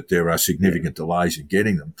know that there are significant delays in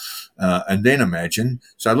getting them. And then imagine,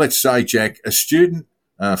 so let's say, Jack, a student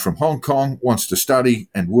from Hong Kong wants to study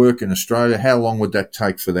and work in Australia. How long would that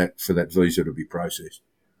take for that visa to be processed?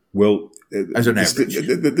 Well, as an average,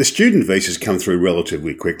 the student visas come through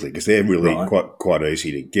relatively quickly because they're really quite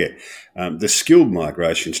easy to get. The skilled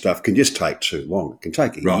migration stuff can just take too long. It can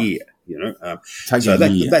take a year.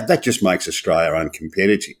 That just makes Australia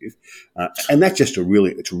uncompetitive, and that's just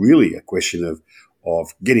it's really a question of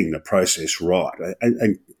getting the process right.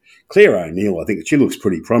 And Claire O'Neill, I think she looks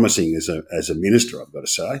pretty promising as a minister, I've got to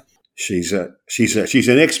say. She's an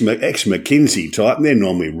ex-McKinsey type, and they're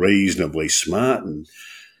normally reasonably smart. And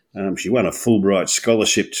she won a Fulbright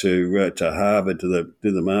scholarship to Harvard to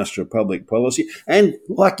the Master of Public Policy. And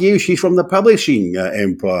like you, she's from the publishing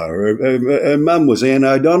empire. Her mum was Anne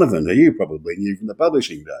O'Donovan, who you probably knew from the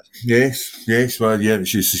publishing days. Yes. Well, yeah,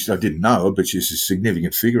 I didn't know her, but she's a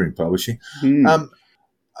significant figure in publishing.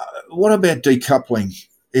 What about decoupling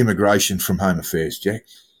immigration from home affairs, Jack?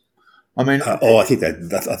 I mean, I think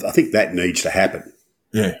that needs to happen.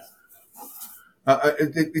 Yeah.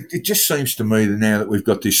 It just seems to me that now that we've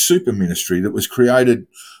got this super ministry that was created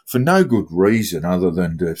for no good reason other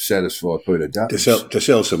than to satisfy Peter Dutton. To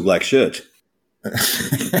sell some black shirts.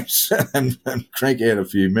 and crank out a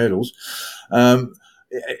few medals.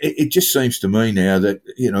 It just seems to me now that,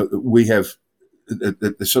 we have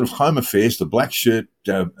the sort of home affairs, the black shirt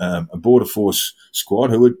border force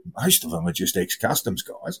squad, most of them are just ex-customs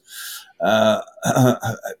guys,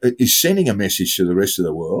 is sending a message to the rest of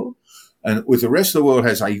the world. And with the rest of the world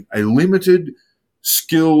has a limited,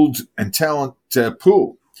 skilled and talent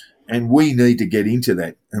pool. And we need to get into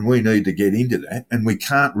that. And we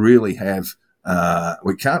can't really have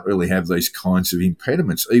we can't really have these kinds of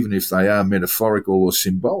impediments, even if they are metaphorical or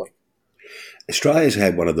symbolic. Australia's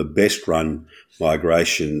had one of the best run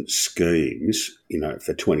migration schemes,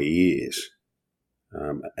 for 20 years.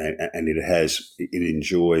 And it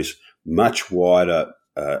enjoys much wider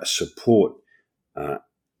support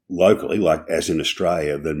locally, like as in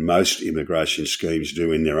Australia, than most immigration schemes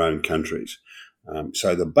do in their own countries.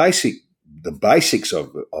 So the basics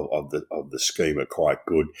of the scheme are quite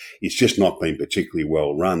good. It's just not been particularly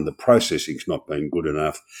well run. The processing's not been good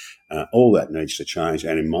enough. All that needs to change.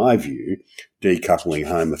 And in my view, decoupling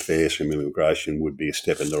home affairs from immigration would be a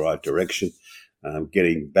step in the right direction.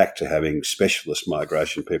 Getting back to having specialist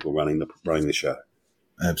migration people running the show.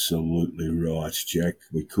 Absolutely right, Jack.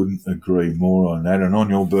 We couldn't agree more on that. And on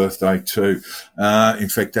your birthday too. In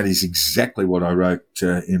fact, that is exactly what I wrote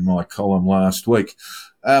in my column last week.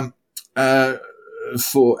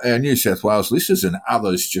 For our New South Wales listeners and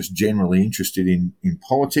others just generally interested in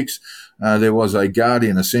politics, there was a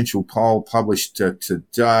Guardian Essential poll published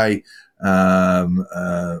today.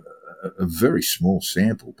 A very small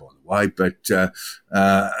sample, by the way, but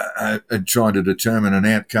trying to determine an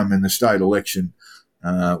outcome in the state election,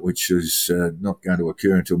 which is not going to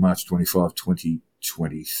occur until March 25,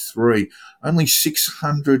 2023. Only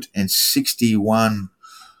 661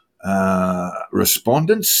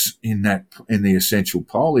 respondents in the Essential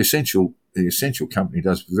poll. The Essential company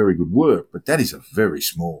does very good work, but that is a very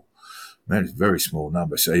small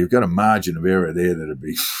number. So you've got a margin of error there that'd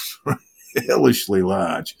be hellishly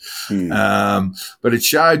large. But it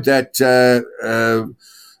showed that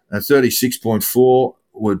 36.4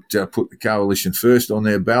 would put the coalition first on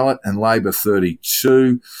their ballot, and Labor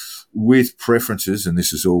 32, with preferences, and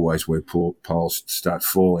this is always where polls start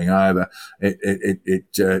falling over.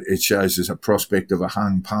 It shows there's a prospect of a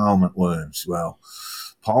hung parliament looms. Well,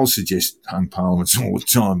 polls suggest hung parliaments all the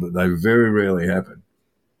time, but they very rarely happen.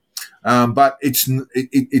 But it's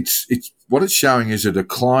what it's showing is a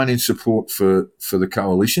decline in support for the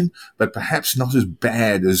coalition, but perhaps not as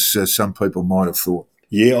bad as some people might have thought.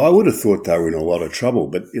 Yeah, I would have thought they were in a lot of trouble,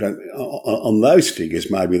 but on those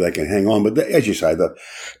figures, maybe they can hang on. But as you say, the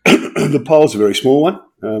poll's a very small one,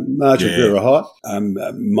 margin of error high.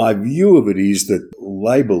 My view of it is that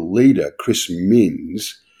Labor leader Chris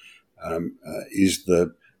Minns is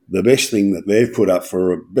the best thing that they've put up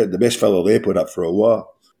the best fellow they've put up for a while.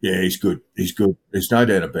 Yeah, he's good. There's no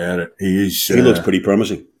doubt about it. He looks pretty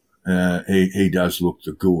promising. He does look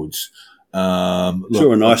the goods.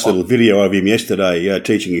 Saw a nice little video of him yesterday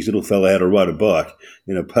teaching his little fella how to ride a bike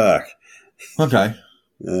in a park. Okay.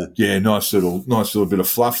 Yeah, nice little bit of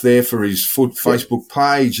fluff there for his Facebook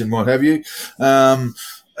page and what have you.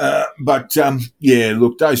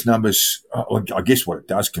 Look, those numbers, I guess what it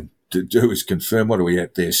does do is confirm, what are we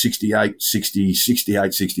at there?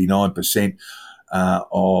 69%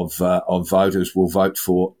 of voters will vote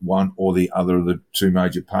for one or the other of the two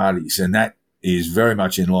major parties. And that is very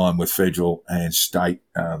much in line with federal and state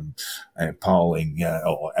polling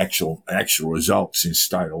or actual results in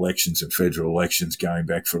state elections and federal elections going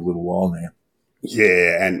back for a little while now.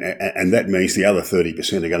 Yeah, and that means the other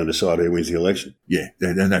 30% are going to decide who wins the election. Yeah,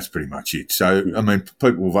 and that's pretty much it. So, I mean,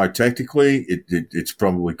 people will vote tactically. It's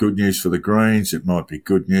probably good news for the Greens. It might be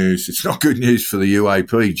good news. It's not good news for the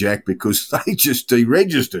UAP, Jack, because they just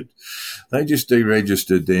deregistered. They just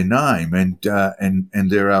deregistered their name, and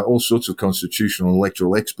there are all sorts of constitutional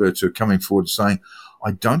electoral experts who are coming forward saying,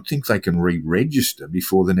 I don't think they can re-register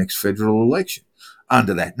before the next federal election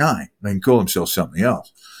under that name. They can call themselves something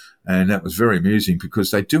else. And that was very amusing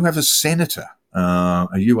because they do have a senator, a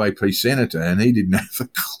UAP senator, and he didn't have a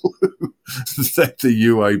clue that the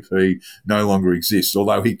UAP no longer exists,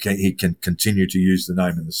 although he can continue to use the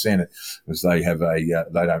name in the Senate because they have they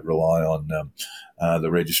don't rely on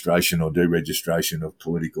the registration or deregistration of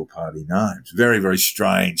political party names. Very, very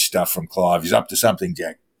strange stuff from Clive. He's up to something,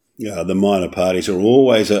 Jack. Yeah, the minor parties are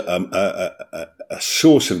always a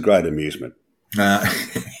source of great amusement.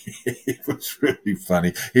 It was really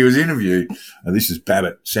funny. He was interviewed, this is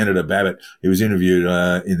Senator Babbitt. He was interviewed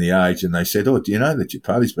in The Age, and they said, do you know that your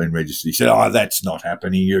party's been registered? He said, that's not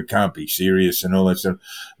happening. You can't be serious and all that stuff.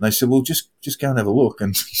 And they said, well, just go and have a look.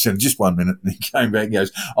 And he said, just 1 minute. And he came back and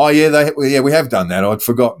goes, we have done that. I'd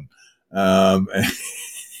forgotten.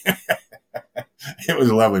 It was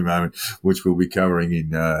a lovely moment, which we'll be covering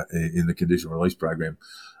in the conditional release program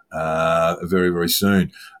very, very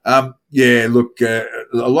soon. A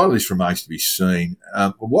lot of this remains to be seen.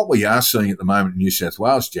 What we are seeing at the moment in New South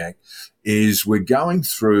Wales, Jack, is we're going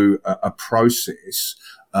through a process,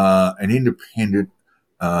 an independent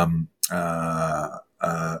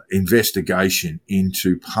investigation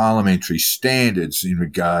into parliamentary standards in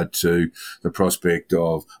regard to the prospect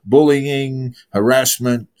of bullying,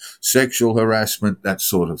 harassment, sexual harassment, that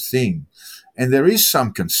sort of thing. And there is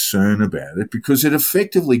some concern about it because it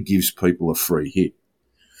effectively gives people a free hit.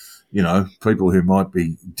 You know, people who might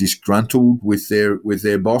be disgruntled with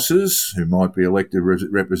their bosses, who might be elected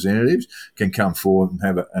representatives, can come forward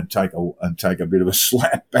and take a bit of a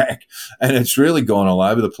slap back. And it's really gone all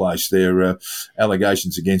over the place. There are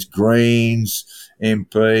allegations against Greens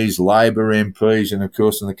MPs, Labor MPs, and of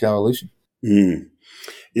course in the coalition. Mm.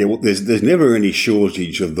 Yeah, well, there's never any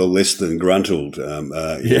shortage of the less than gruntled in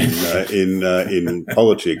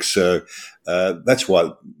politics. So that's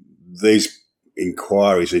why these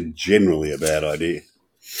inquiries are generally a bad idea.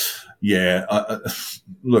 Yeah,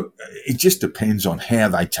 look, it just depends on how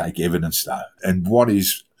they take evidence, though. And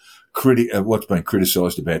what's been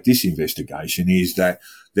criticised about this investigation is that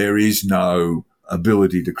there is no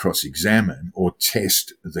ability to cross-examine or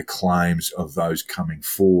test the claims of those coming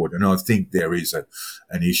forward. And I think there is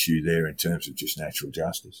an issue there in terms of just natural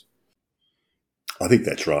justice. I think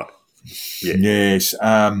that's right. Yeah. Yes.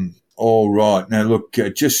 All right. Now, look,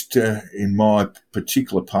 just in my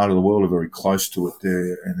particular part of the world, are very close to it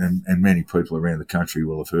there, and many people around the country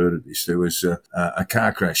will have heard of this. There was a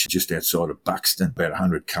car crash just outside of Buxton, about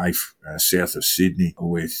 100k south of Sydney,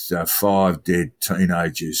 with 5 dead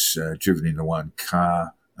teenagers driven into one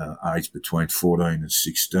car, aged between 14 and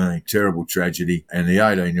 16. Terrible tragedy. And the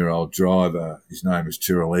 18-year-old driver, his name is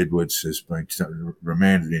Tyrrell Edwards, has been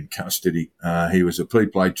remanded in custody. He was a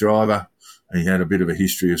P-plate driver. He had a bit of a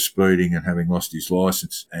history of speeding and having lost his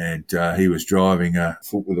licence, and he was driving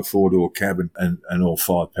with a 4-door cabin, and all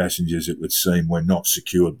 5 passengers, it would seem, were not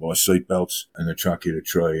secured by seatbelts, and the truck hit a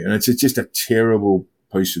tree. And it's just a terrible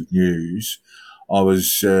piece of news.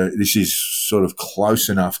 This is sort of close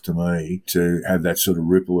enough to me to have that sort of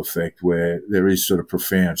ripple effect where there is sort of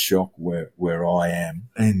profound shock where I am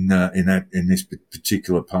in this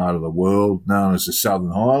particular part of the world known as the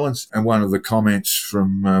Southern Highlands. And one of the comments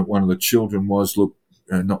from one of the children was, look,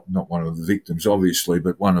 not one of the victims, obviously,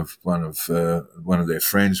 but one of their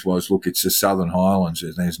friends was, look, it's the Southern Highlands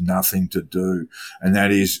and there's nothing to do. And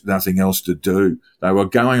that is nothing else to do. They were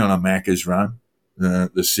going on a Macca's run.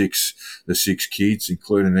 The six kids,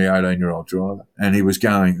 including the 18-year-old driver. And he was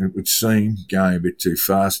it would seem, going a bit too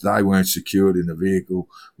fast. They weren't secured in the vehicle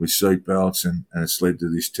with seatbelts, and it's led to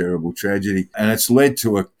this terrible tragedy. And it's led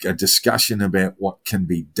to a discussion about what can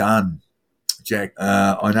be done. Jack,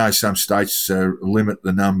 I know some states limit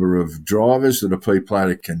the number of drivers that a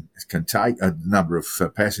P-plate can take, a number of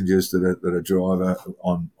passengers that a driver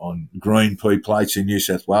on green P-plates in New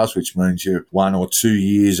South Wales, which means you're 1 or 2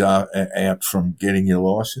 years out from getting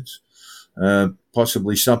your licence.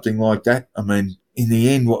 Possibly something like that. I mean, in the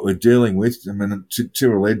end, what we're dealing with, I mean,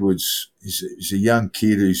 Tyrrell Edwards is a young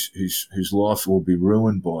kid whose life will be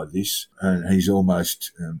ruined by this, and he's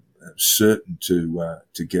almost certain to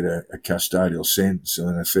get a custodial sentence,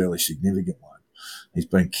 and a fairly significant one. He's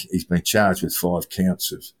been charged with 5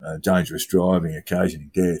 counts of dangerous driving,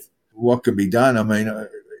 occasioning death. What can be done? I mean,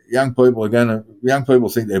 young people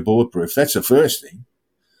think they're bulletproof. That's the first thing.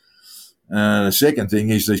 The second thing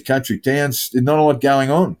is these country towns, there's not a lot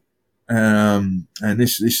going on. And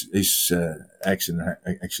this accident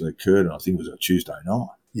actually occurred, I think it was a Tuesday night.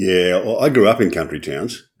 Yeah, well, I grew up in country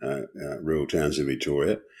towns, rural towns in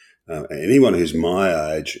Victoria. Anyone who's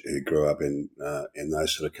my age who grew up in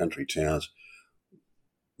those sort of country towns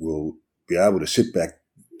will be able to sit back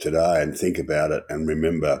today and think about it and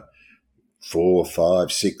remember 4, 5,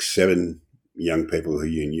 6, 7 young people who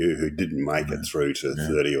you knew who didn't make it through to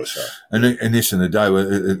 30 or so. And this in the day,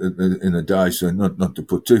 so not to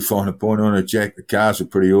put too fine a point on it, Jack, the cars were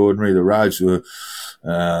pretty ordinary. The roads were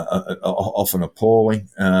often appalling.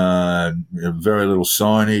 Very little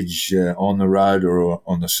signage on the road or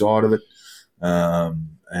on the side of it.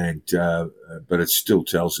 But it still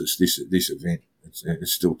tells us this event. It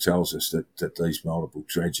still tells us that these multiple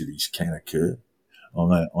tragedies can occur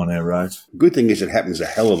on our roads. Good thing is it happens a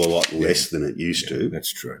hell of a lot less than it used to.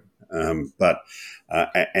 That's true. But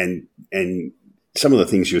some of the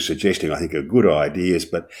things you're suggesting, I think, are good ideas.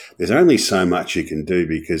 But there's only so much you can do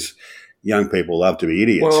because young people love to be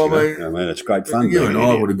idiots. Well, I mean, it's great fun. You and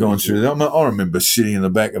I would have gone through that. I remember sitting in the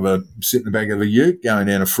back of a ute going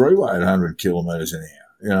down a freeway at 100 kilometres an hour.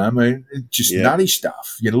 You know, I mean, it's just nutty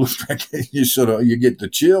stuff. You look back and you get the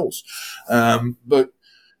chills. But,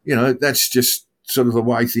 you know, that's just sort of the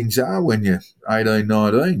way things are when you're 18,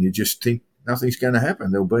 19. You just think nothing's going to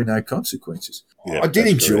happen. There'll be no consequences. Yeah, I did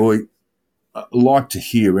enjoy like to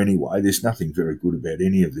hear anyway. There's nothing very good about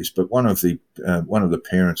any of this, but one of the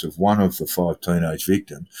parents of one of the 5 teenage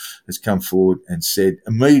victims has come forward and said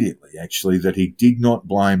immediately, actually, that he did not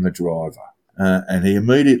blame the driver, and he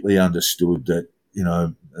immediately understood that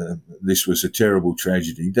this was a terrible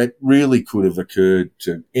tragedy that really could have occurred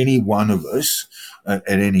to any one of us at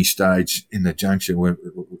any stage in the juncture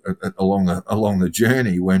along the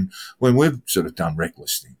journey when we've sort of done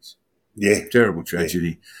reckless things. Yeah, terrible tragedy.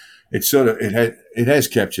 Yeah. It has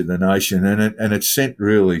captured the nation, and it's sent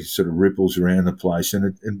really sort of ripples around the place,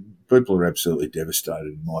 and people are absolutely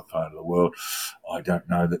devastated in my part of the world. I don't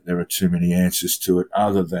know that there are too many answers to it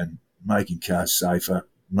other than making cars safer,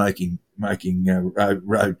 making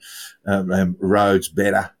roads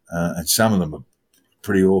better, and some of them are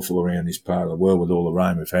pretty awful around this part of the world with all the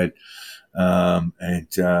rain we've had, and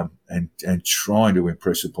trying to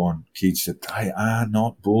impress upon kids that they are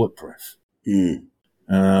not bulletproof. Mm.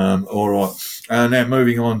 All right. Now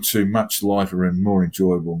moving on to much lighter and more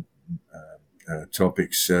enjoyable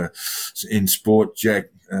topics in sport, Jack.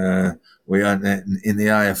 We are in the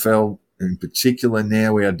AFL in particular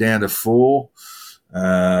now. We are down to 4.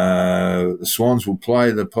 The Swans will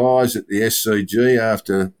play the Pies at the SCG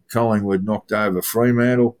after Collingwood knocked over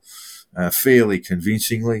Fremantle fairly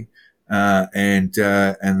convincingly, and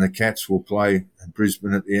the Cats will play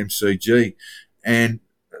Brisbane at the MCG. And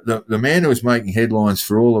the man who was making headlines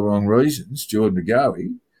for all the wrong reasons, Jordan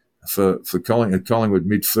McGoey, for Collingwood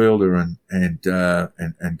midfielder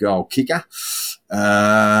and goal kicker,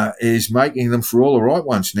 is making them for all the right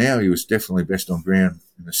ones now. He was definitely best on ground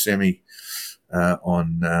in the semi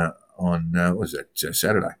on what was that,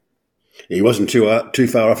 Saturday. He wasn't too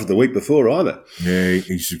far off of the week before either. Yeah,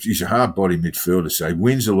 he's a hard-body midfielder, so he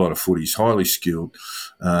wins a lot of footy. He's highly skilled,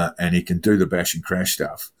 and he can do the bash and crash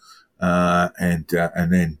stuff, and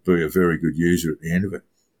then be a very good user at the end of it.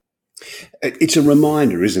 It's a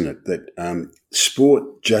reminder, isn't it, that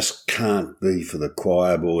sport just can't be for the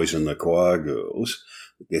choir boys and the choir girls.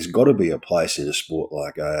 There's got to be a place in a sport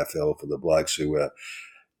like AFL for the blokes who are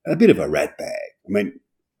a bit of a rat bag. I mean,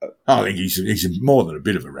 I think he's more than a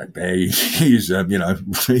bit of a rat bag. He's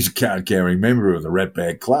he's a card-carrying member of the rat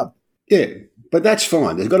bag club. Yeah, but that's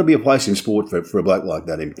fine. There's got to be a place in sport for a bloke like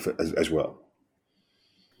that as well.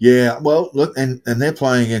 Yeah, well, look, and they're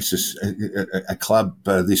playing against a club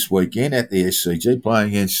this weekend at the SCG, playing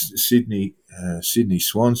against Sydney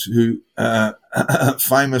Swans, who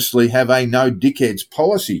famously have a no dickheads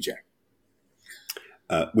policy, Jack.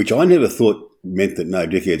 Which I never thought meant that no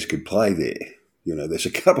dickheads could play there. There's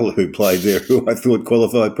a couple who played there who I thought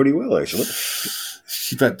qualified pretty well, actually.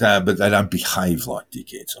 But they don't behave like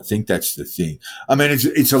dickheads. I think that's the thing. I mean,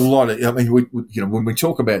 it's a lot of. I mean, when we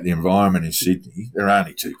talk about the environment in Sydney, there are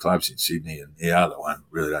only 2 clubs in Sydney, and the other one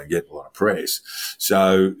really don't get a lot of press.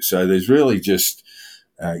 So there's really just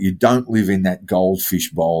you don't live in that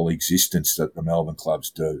goldfish bowl existence that the Melbourne clubs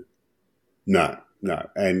do. No,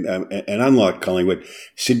 and unlike Collingwood,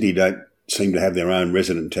 Sydney don't seem to have their own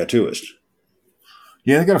resident tattooist.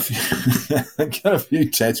 Yeah, they got a few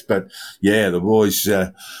tats, but yeah, the boys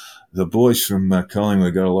from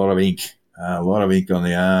Collingwood got a lot of ink on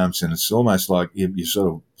the arms, and it's almost like you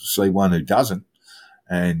sort of see one who doesn't.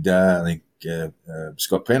 And I think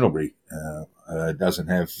Scott Pendlebury doesn't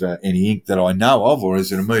have any ink that I know of, or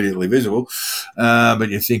is it immediately visible? But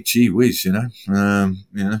you think, gee whiz,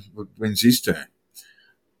 when's his turn?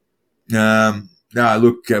 No,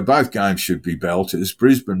 look, both games should be belters.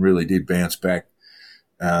 Brisbane really did bounce back.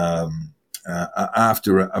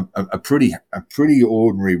 After a pretty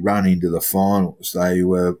ordinary run into the finals. They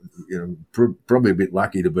were probably a bit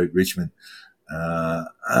lucky to beat Richmond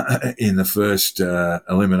in the first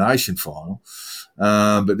elimination final,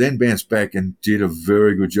 but then bounced back and did a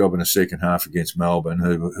very good job in the second half against Melbourne,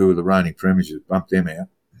 who are the reigning premiers. Bumped them out.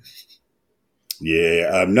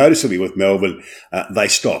 Yeah, noticeably with Melbourne, they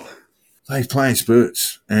stop. They play in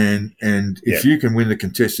spurts, and if you can win the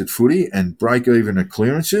contested footy and break even at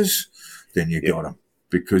clearances, then you got them,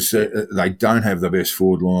 because they don't have the best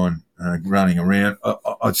forward line running around.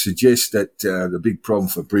 I'd suggest that the big problem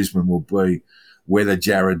for Brisbane will be whether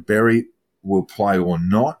Jared Berry will play or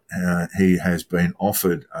not. He has been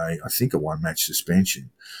offered a 1-match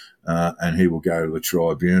suspension, and he will go to the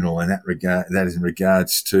tribunal. And that is in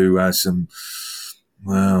regards to some.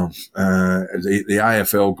 Well, the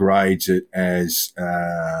AFL grades it as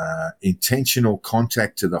intentional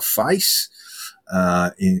contact to the face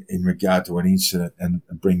in regard to an incident, and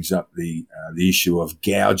brings up the issue of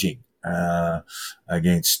gouging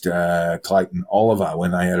against Clayton Oliver when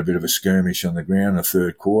they had a bit of a skirmish on the ground in the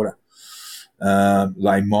third quarter.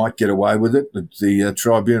 They might get away with it, but the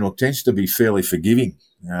tribunal tends to be fairly forgiving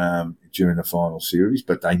during the final series,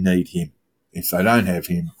 but they need him. If they don't have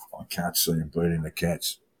him, I can't see them beating the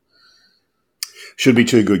Cats. Should be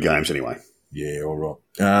 2 good games anyway. Yeah, all right.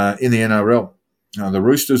 In the NRL, the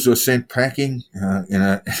Roosters were sent packing in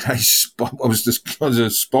a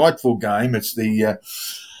spiteful game. It's the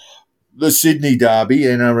Sydney Derby,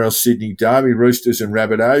 NRL Sydney Derby, Roosters and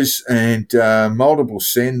Rabbitohs, and multiple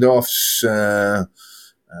send-offs. The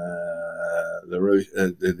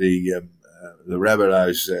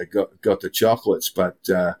Rabbitohs got the chocolates, but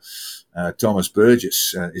Thomas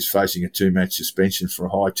Burgess is facing a 2-match suspension for a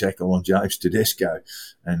high tackle on James Tedesco,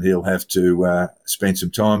 and he'll have to spend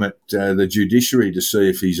some time at the judiciary to see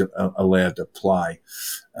if he's allowed to play.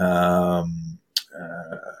 An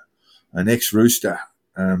ex-Rooster,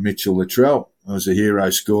 Mitchell Latrell, was a hero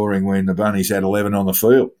scoring when the Bunnies had 11 on the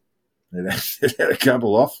field. It had a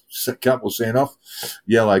couple sent off,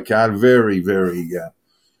 yellow card, very, very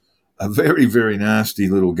a very, very nasty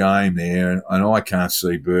little game there, and I can't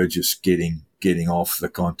see Burgess getting off the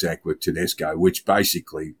contact with Tedesco, which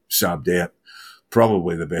basically subbed out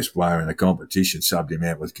probably the best player in the competition, subbed him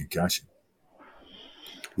out with concussion.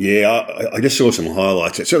 Yeah, I just saw some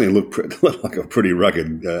highlights. It certainly looked like a pretty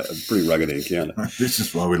rugged encounter. This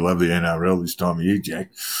is why we love the NRL this time of year, Jack.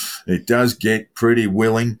 It does get pretty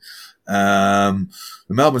willing. The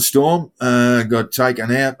Melbourne Storm got taken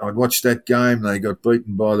out. I'd watched that game. They got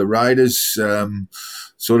beaten by the Raiders.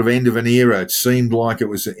 Sort of end of an era. It seemed like it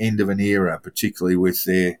was the end of an era, particularly with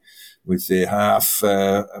their half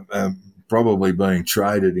probably being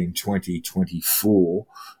traded in 2024.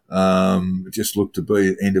 It just looked to be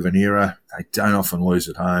the end of an era. They don't often lose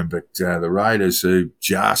at home, but the Raiders, who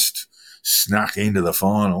just snuck into the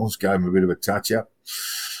finals, gave them a bit of a touch-up.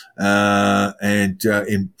 In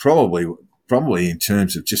probably in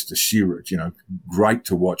terms of just the sheer, great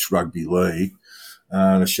to watch rugby league.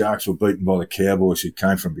 The Sharks were beaten by the Cowboys, who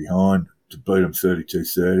came from behind to beat them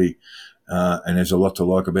 32-30. And there's a lot to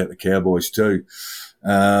like about the Cowboys too.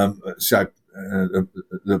 The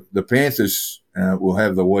Panthers will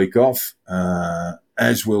have the week off,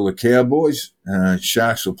 as will the Cowboys.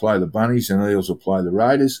 Sharks will play the Bunnies and Eels will play the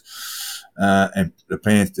Raiders. And the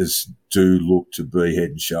Panthers do look to be head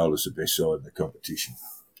and shoulders the best side in the competition.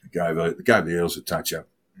 Gave the Eels a touch-up.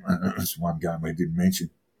 That's one game we didn't mention.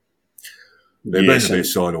 They've been the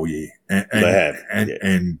best side all year. They have.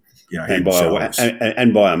 And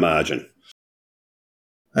by a margin.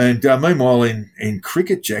 And meanwhile, in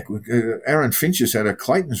cricket, Jack, Aaron Finch has had a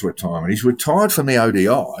Clayton's retirement. He's retired from the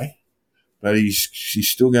ODI, but he's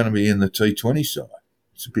still going to be in the T20 side.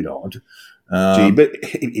 It's a bit odd.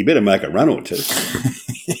 He better make a run or two.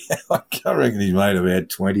 I reckon he's made about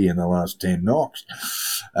 20 in the last 10 knocks.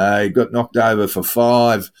 He got knocked over for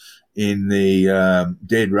 5 in the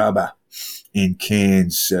dead rubber in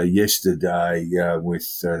Cairns yesterday with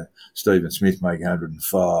Stephen Smith making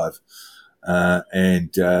 105.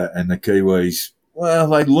 And the Kiwis, well,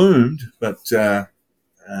 they loomed, but their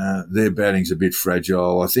batting's a bit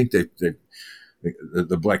fragile. I think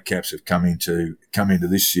the Black Caps have come into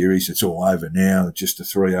this series. It's all over now, just the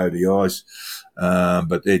 3 ODIs,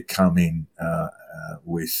 but they'd come in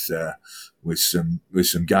with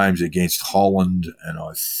some games against Holland, and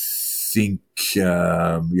I think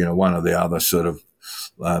one of the other sort of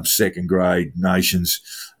second grade nations,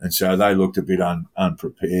 and so they looked a bit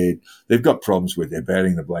unprepared. They've got problems with their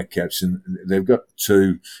batting, the Black Caps, and they've got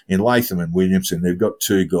 2 in Latham and Williamson. They've got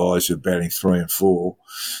 2 guys who are batting 3 and 4,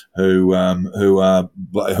 who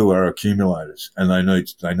are accumulators, and they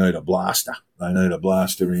need a blaster. They need a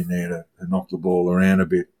blaster in there to knock the ball around a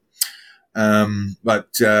bit. But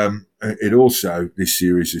it also, this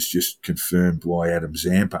series has just confirmed why Adam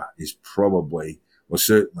Zampa is probably, or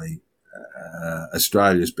certainly,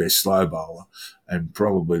 Australia's best slow bowler and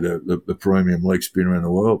probably the premium leg spinner in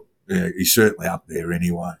the world. He's certainly up there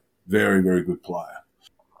anyway. Very, very good player.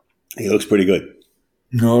 He looks pretty good.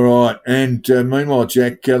 All right. And meanwhile,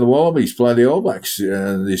 Jack, the Wallabies play the All Blacks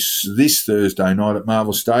this Thursday night at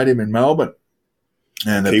Marvel Stadium in Melbourne.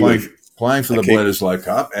 And they're playing for the Bledisloe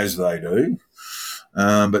Cup, as they do.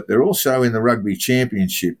 But they're also in the Rugby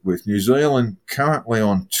Championship, with New Zealand currently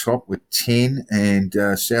on top with 10, and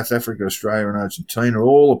South Africa, Australia and Argentina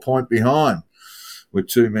all a point behind, with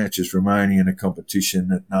 2 matches remaining in a competition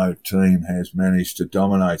that no team has managed to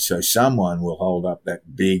dominate. So someone will hold up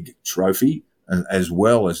that big trophy, as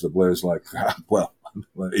well as the Bledisloe Cup. Well,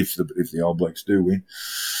 if the All Blacks do win.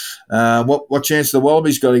 What chance the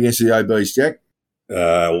Wallabies got against the OBs, Jack?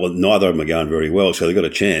 Well, neither of them are going very well, so they've got a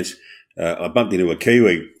chance. I bumped into a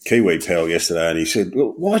Kiwi pal yesterday, and he said,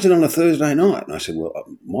 "Well, why is it on a Thursday night?" And I said, "Well,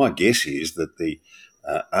 my guess is that the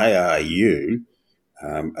ARU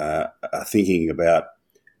are thinking about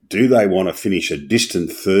do they want to finish a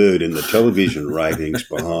distant third in the television ratings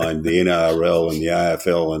behind the NRL and the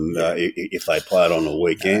AFL, and if they play it on the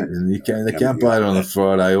weekend? They can't play it on the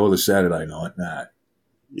Friday or the Saturday night, no.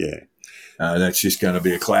 Yeah. That's just going to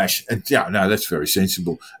be a clash. And no, that's very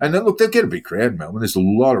sensible. And look, they'll get a big crowd in Melbourne. There's a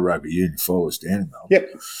lot of rugby union followers down in Melbourne. Yep.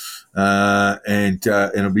 And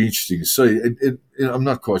it'll be interesting to see. I'm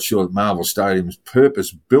not quite sure that Marvel Stadium is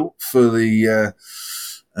purpose built for the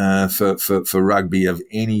for rugby of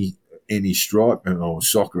any stripe, or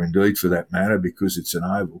soccer indeed for that matter, because it's an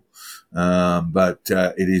oval. But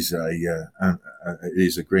it is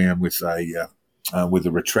a ground with a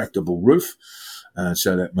retractable roof.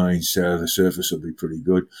 So that means the surface will be pretty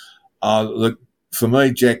good. Look, for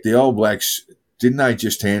me, Jack, the All Blacks, didn't they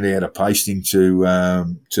just hand out a pasting to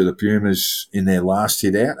the Pumas in their last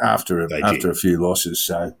hit out after a few losses?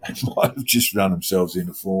 So they might have just run themselves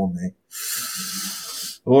into form there.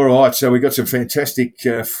 All right, so we got some fantastic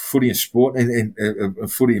footy and sport, and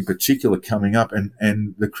footy in particular coming up,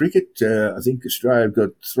 and the cricket. I think Australia have got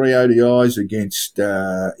 3 ODIs against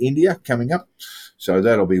India coming up. So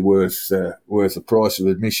that'll be worth the price of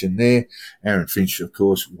admission there. Aaron Finch, of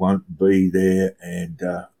course, won't be there, and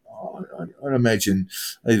I'd imagine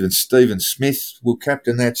even Stephen Smith will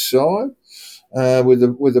captain that side with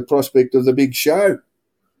the prospect of the big show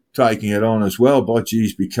taking it on as well.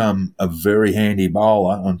 Bodgie's become a very handy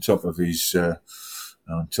bowler on top of his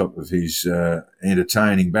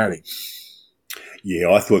entertaining batting.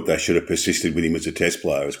 Yeah, I thought they should have persisted with him as a test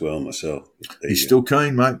player as well myself. He's still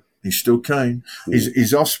keen, mate. He's still keen. Yeah.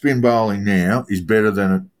 His off-spin bowling now is better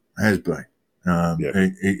than it has been.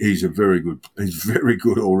 He's very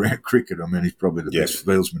good all-round cricketer. I mean, he's probably the best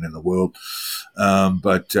fieldsman in the world.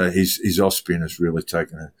 But his off-spin has really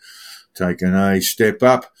taken a step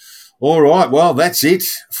up. All right, well, that's it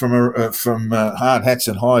from Hard Hats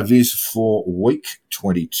and High Vis for week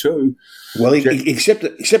 22. Well, except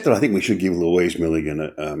that I think we should give Louise Milligan a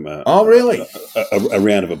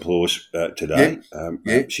round of applause today.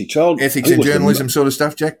 Yeah. She told ethics and journalism sort of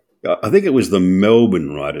stuff, Jack. I think it was the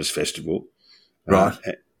Melbourne Writers' Festival, right?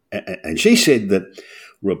 And she said that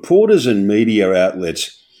reporters and media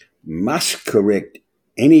outlets must correct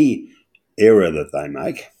any error that they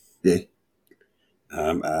make. Yeah.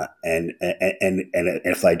 And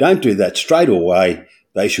if they don't do that straight away,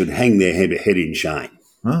 they should hang their head in shame.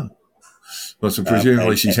 Oh. Well, so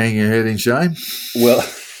presumably she's hanging her head in shame? Well,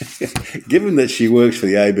 given that she works for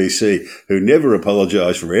the ABC, who never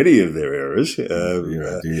apologise for any of their errors.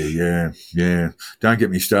 Yeah. Don't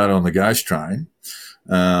get me started on the ghost train.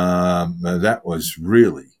 That was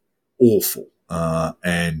really awful.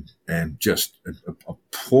 And just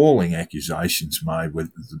appalling accusations made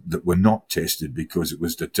that were not tested, because it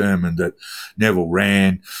was determined that Neville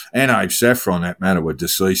Rand and Abe Safra, on that matter, were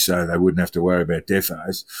deceased, so they wouldn't have to worry about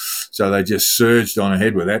defos. So they just surged on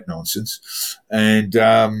ahead with that nonsense, and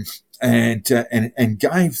gave,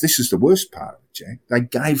 this is the worst part of it, Jack, they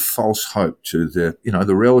gave false hope to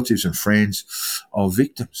the relatives and friends of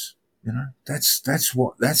victims. That's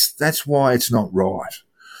why it's not right.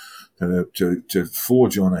 To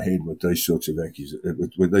forge on ahead with these sorts of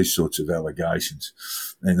allegations,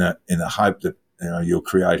 in the hope that you'll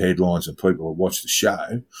create headlines and people will watch the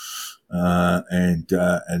show, and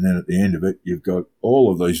then at the end of it, you've got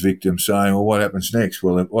all of these victims saying, "Well, what happens next?"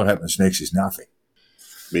 Well, what happens next is nothing,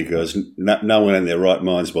 because no one in their right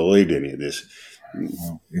minds believed any of this.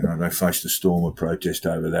 Well, they faced a storm of protest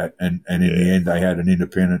over that, and in the end, they had an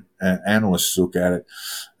independent analyst look at it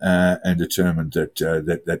and determined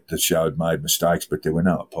that the show had made mistakes, but there were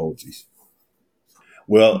no apologies.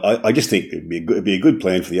 Well, I just think it'd be a good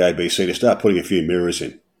plan for the ABC to start putting a few mirrors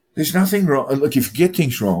in. There's nothing wrong. Look, if you get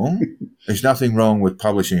things wrong, there's nothing wrong with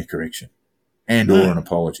publishing a correction or an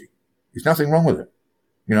apology. There's nothing wrong with it.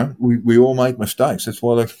 We all make mistakes. That's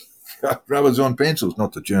why they rubbers on pencils.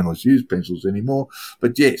 Not that journalists use pencils anymore,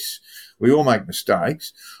 but yes, we all make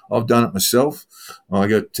mistakes. I've done it myself. I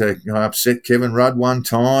upset Kevin Rudd one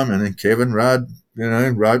time, and then Kevin Rudd,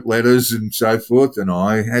 wrote letters and so forth, and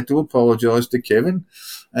I had to apologise to Kevin,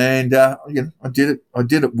 and I did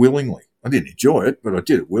it willingly. I didn't enjoy it, but I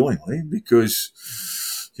did it willingly because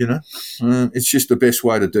it's just the best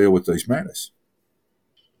way to deal with these matters.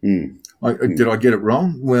 Did I get it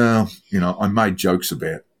wrong? Well, I made jokes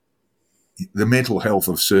about the mental health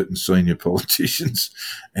of certain senior politicians,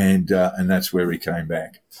 and that's where he came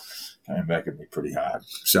back at me pretty hard.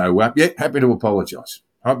 So, happy to apologise.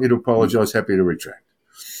 Happy to apologise, happy to retract.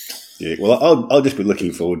 Yeah, well, I'll just be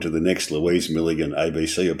looking forward to the next Louise Milligan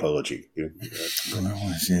ABC apology.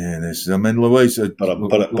 Louise, but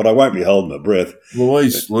I won't be holding my breath.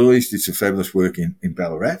 Louise did some fabulous work in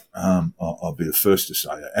Ballarat. I'll be the first to say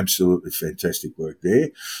that. Absolutely fantastic work there.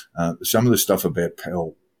 Some of the stuff about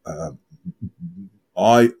Pell,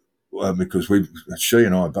 because she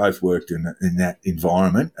and I both worked in that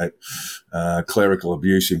environment, at clerical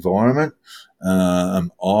abuse environment.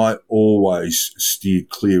 I always steered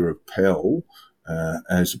clear of Pell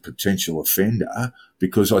as a potential offender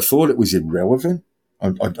because I thought it was irrelevant.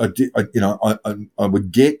 I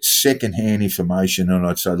would get second-hand information and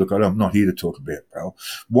I'd say, look, I'm not here to talk about Pell.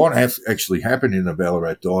 What actually happened in the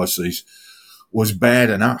Ballarat diocese was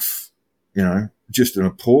bad enough, just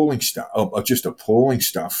appalling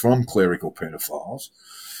stuff from clerical pedophiles.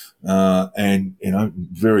 And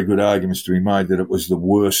very good arguments to be made that it was the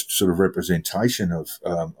worst sort of representation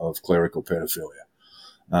of clerical pedophilia.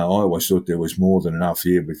 I always thought there was more than enough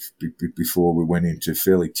here before we went into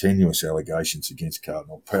fairly tenuous allegations against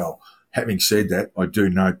Cardinal Pell. Having said that, I do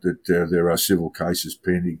note that there are civil cases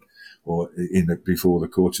pending or before the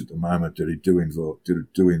courts at the moment that do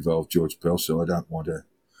involve George Pell, so I don't want to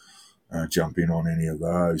jump in on any of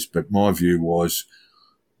those. But my view was,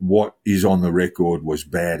 what is on the record was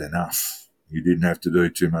bad enough. You didn't have to do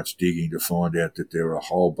too much digging to find out that there were a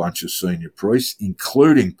whole bunch of senior priests,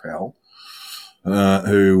 including Pell,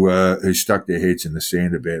 who stuck their heads in the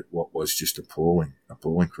sand about what was just appalling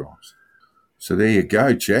crimes. So there you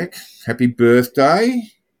go, Jack. Happy birthday.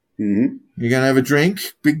 Mm-hmm. You're going to have a drink?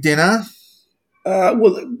 Big dinner?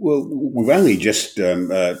 Well, we've only just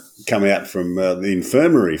come out from the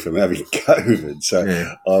infirmary from having COVID, so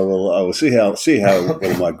yeah. I will see how one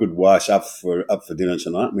of my good wife's up for dinner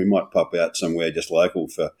tonight. We might pop out somewhere just local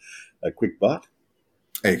for a quick bite.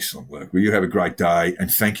 Excellent work. Well, you have a great day,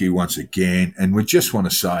 and thank you once again. And we just want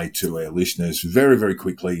to say to our listeners very, very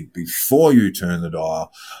quickly, before you turn the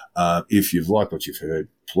dial, if you've liked what you've heard,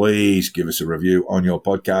 please give us a review on your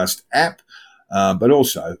podcast app. But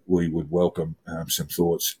also, we would welcome some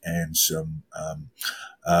thoughts and some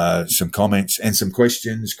comments and some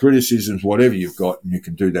questions, criticisms, whatever you've got. And you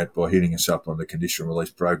can do that by hitting us up on the conditional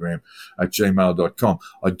release program at gmail.com.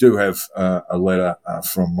 I do have a letter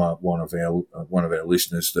from one of our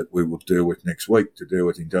listeners that we will deal with next week to deal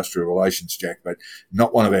with industrial relations, Jack, but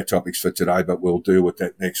not one of our topics for today, but we'll deal with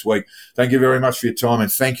that next week. Thank you very much for your time, and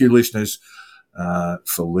thank you, listeners,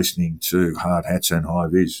 for listening to Hard Hats and High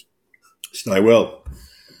Vis. Stay well.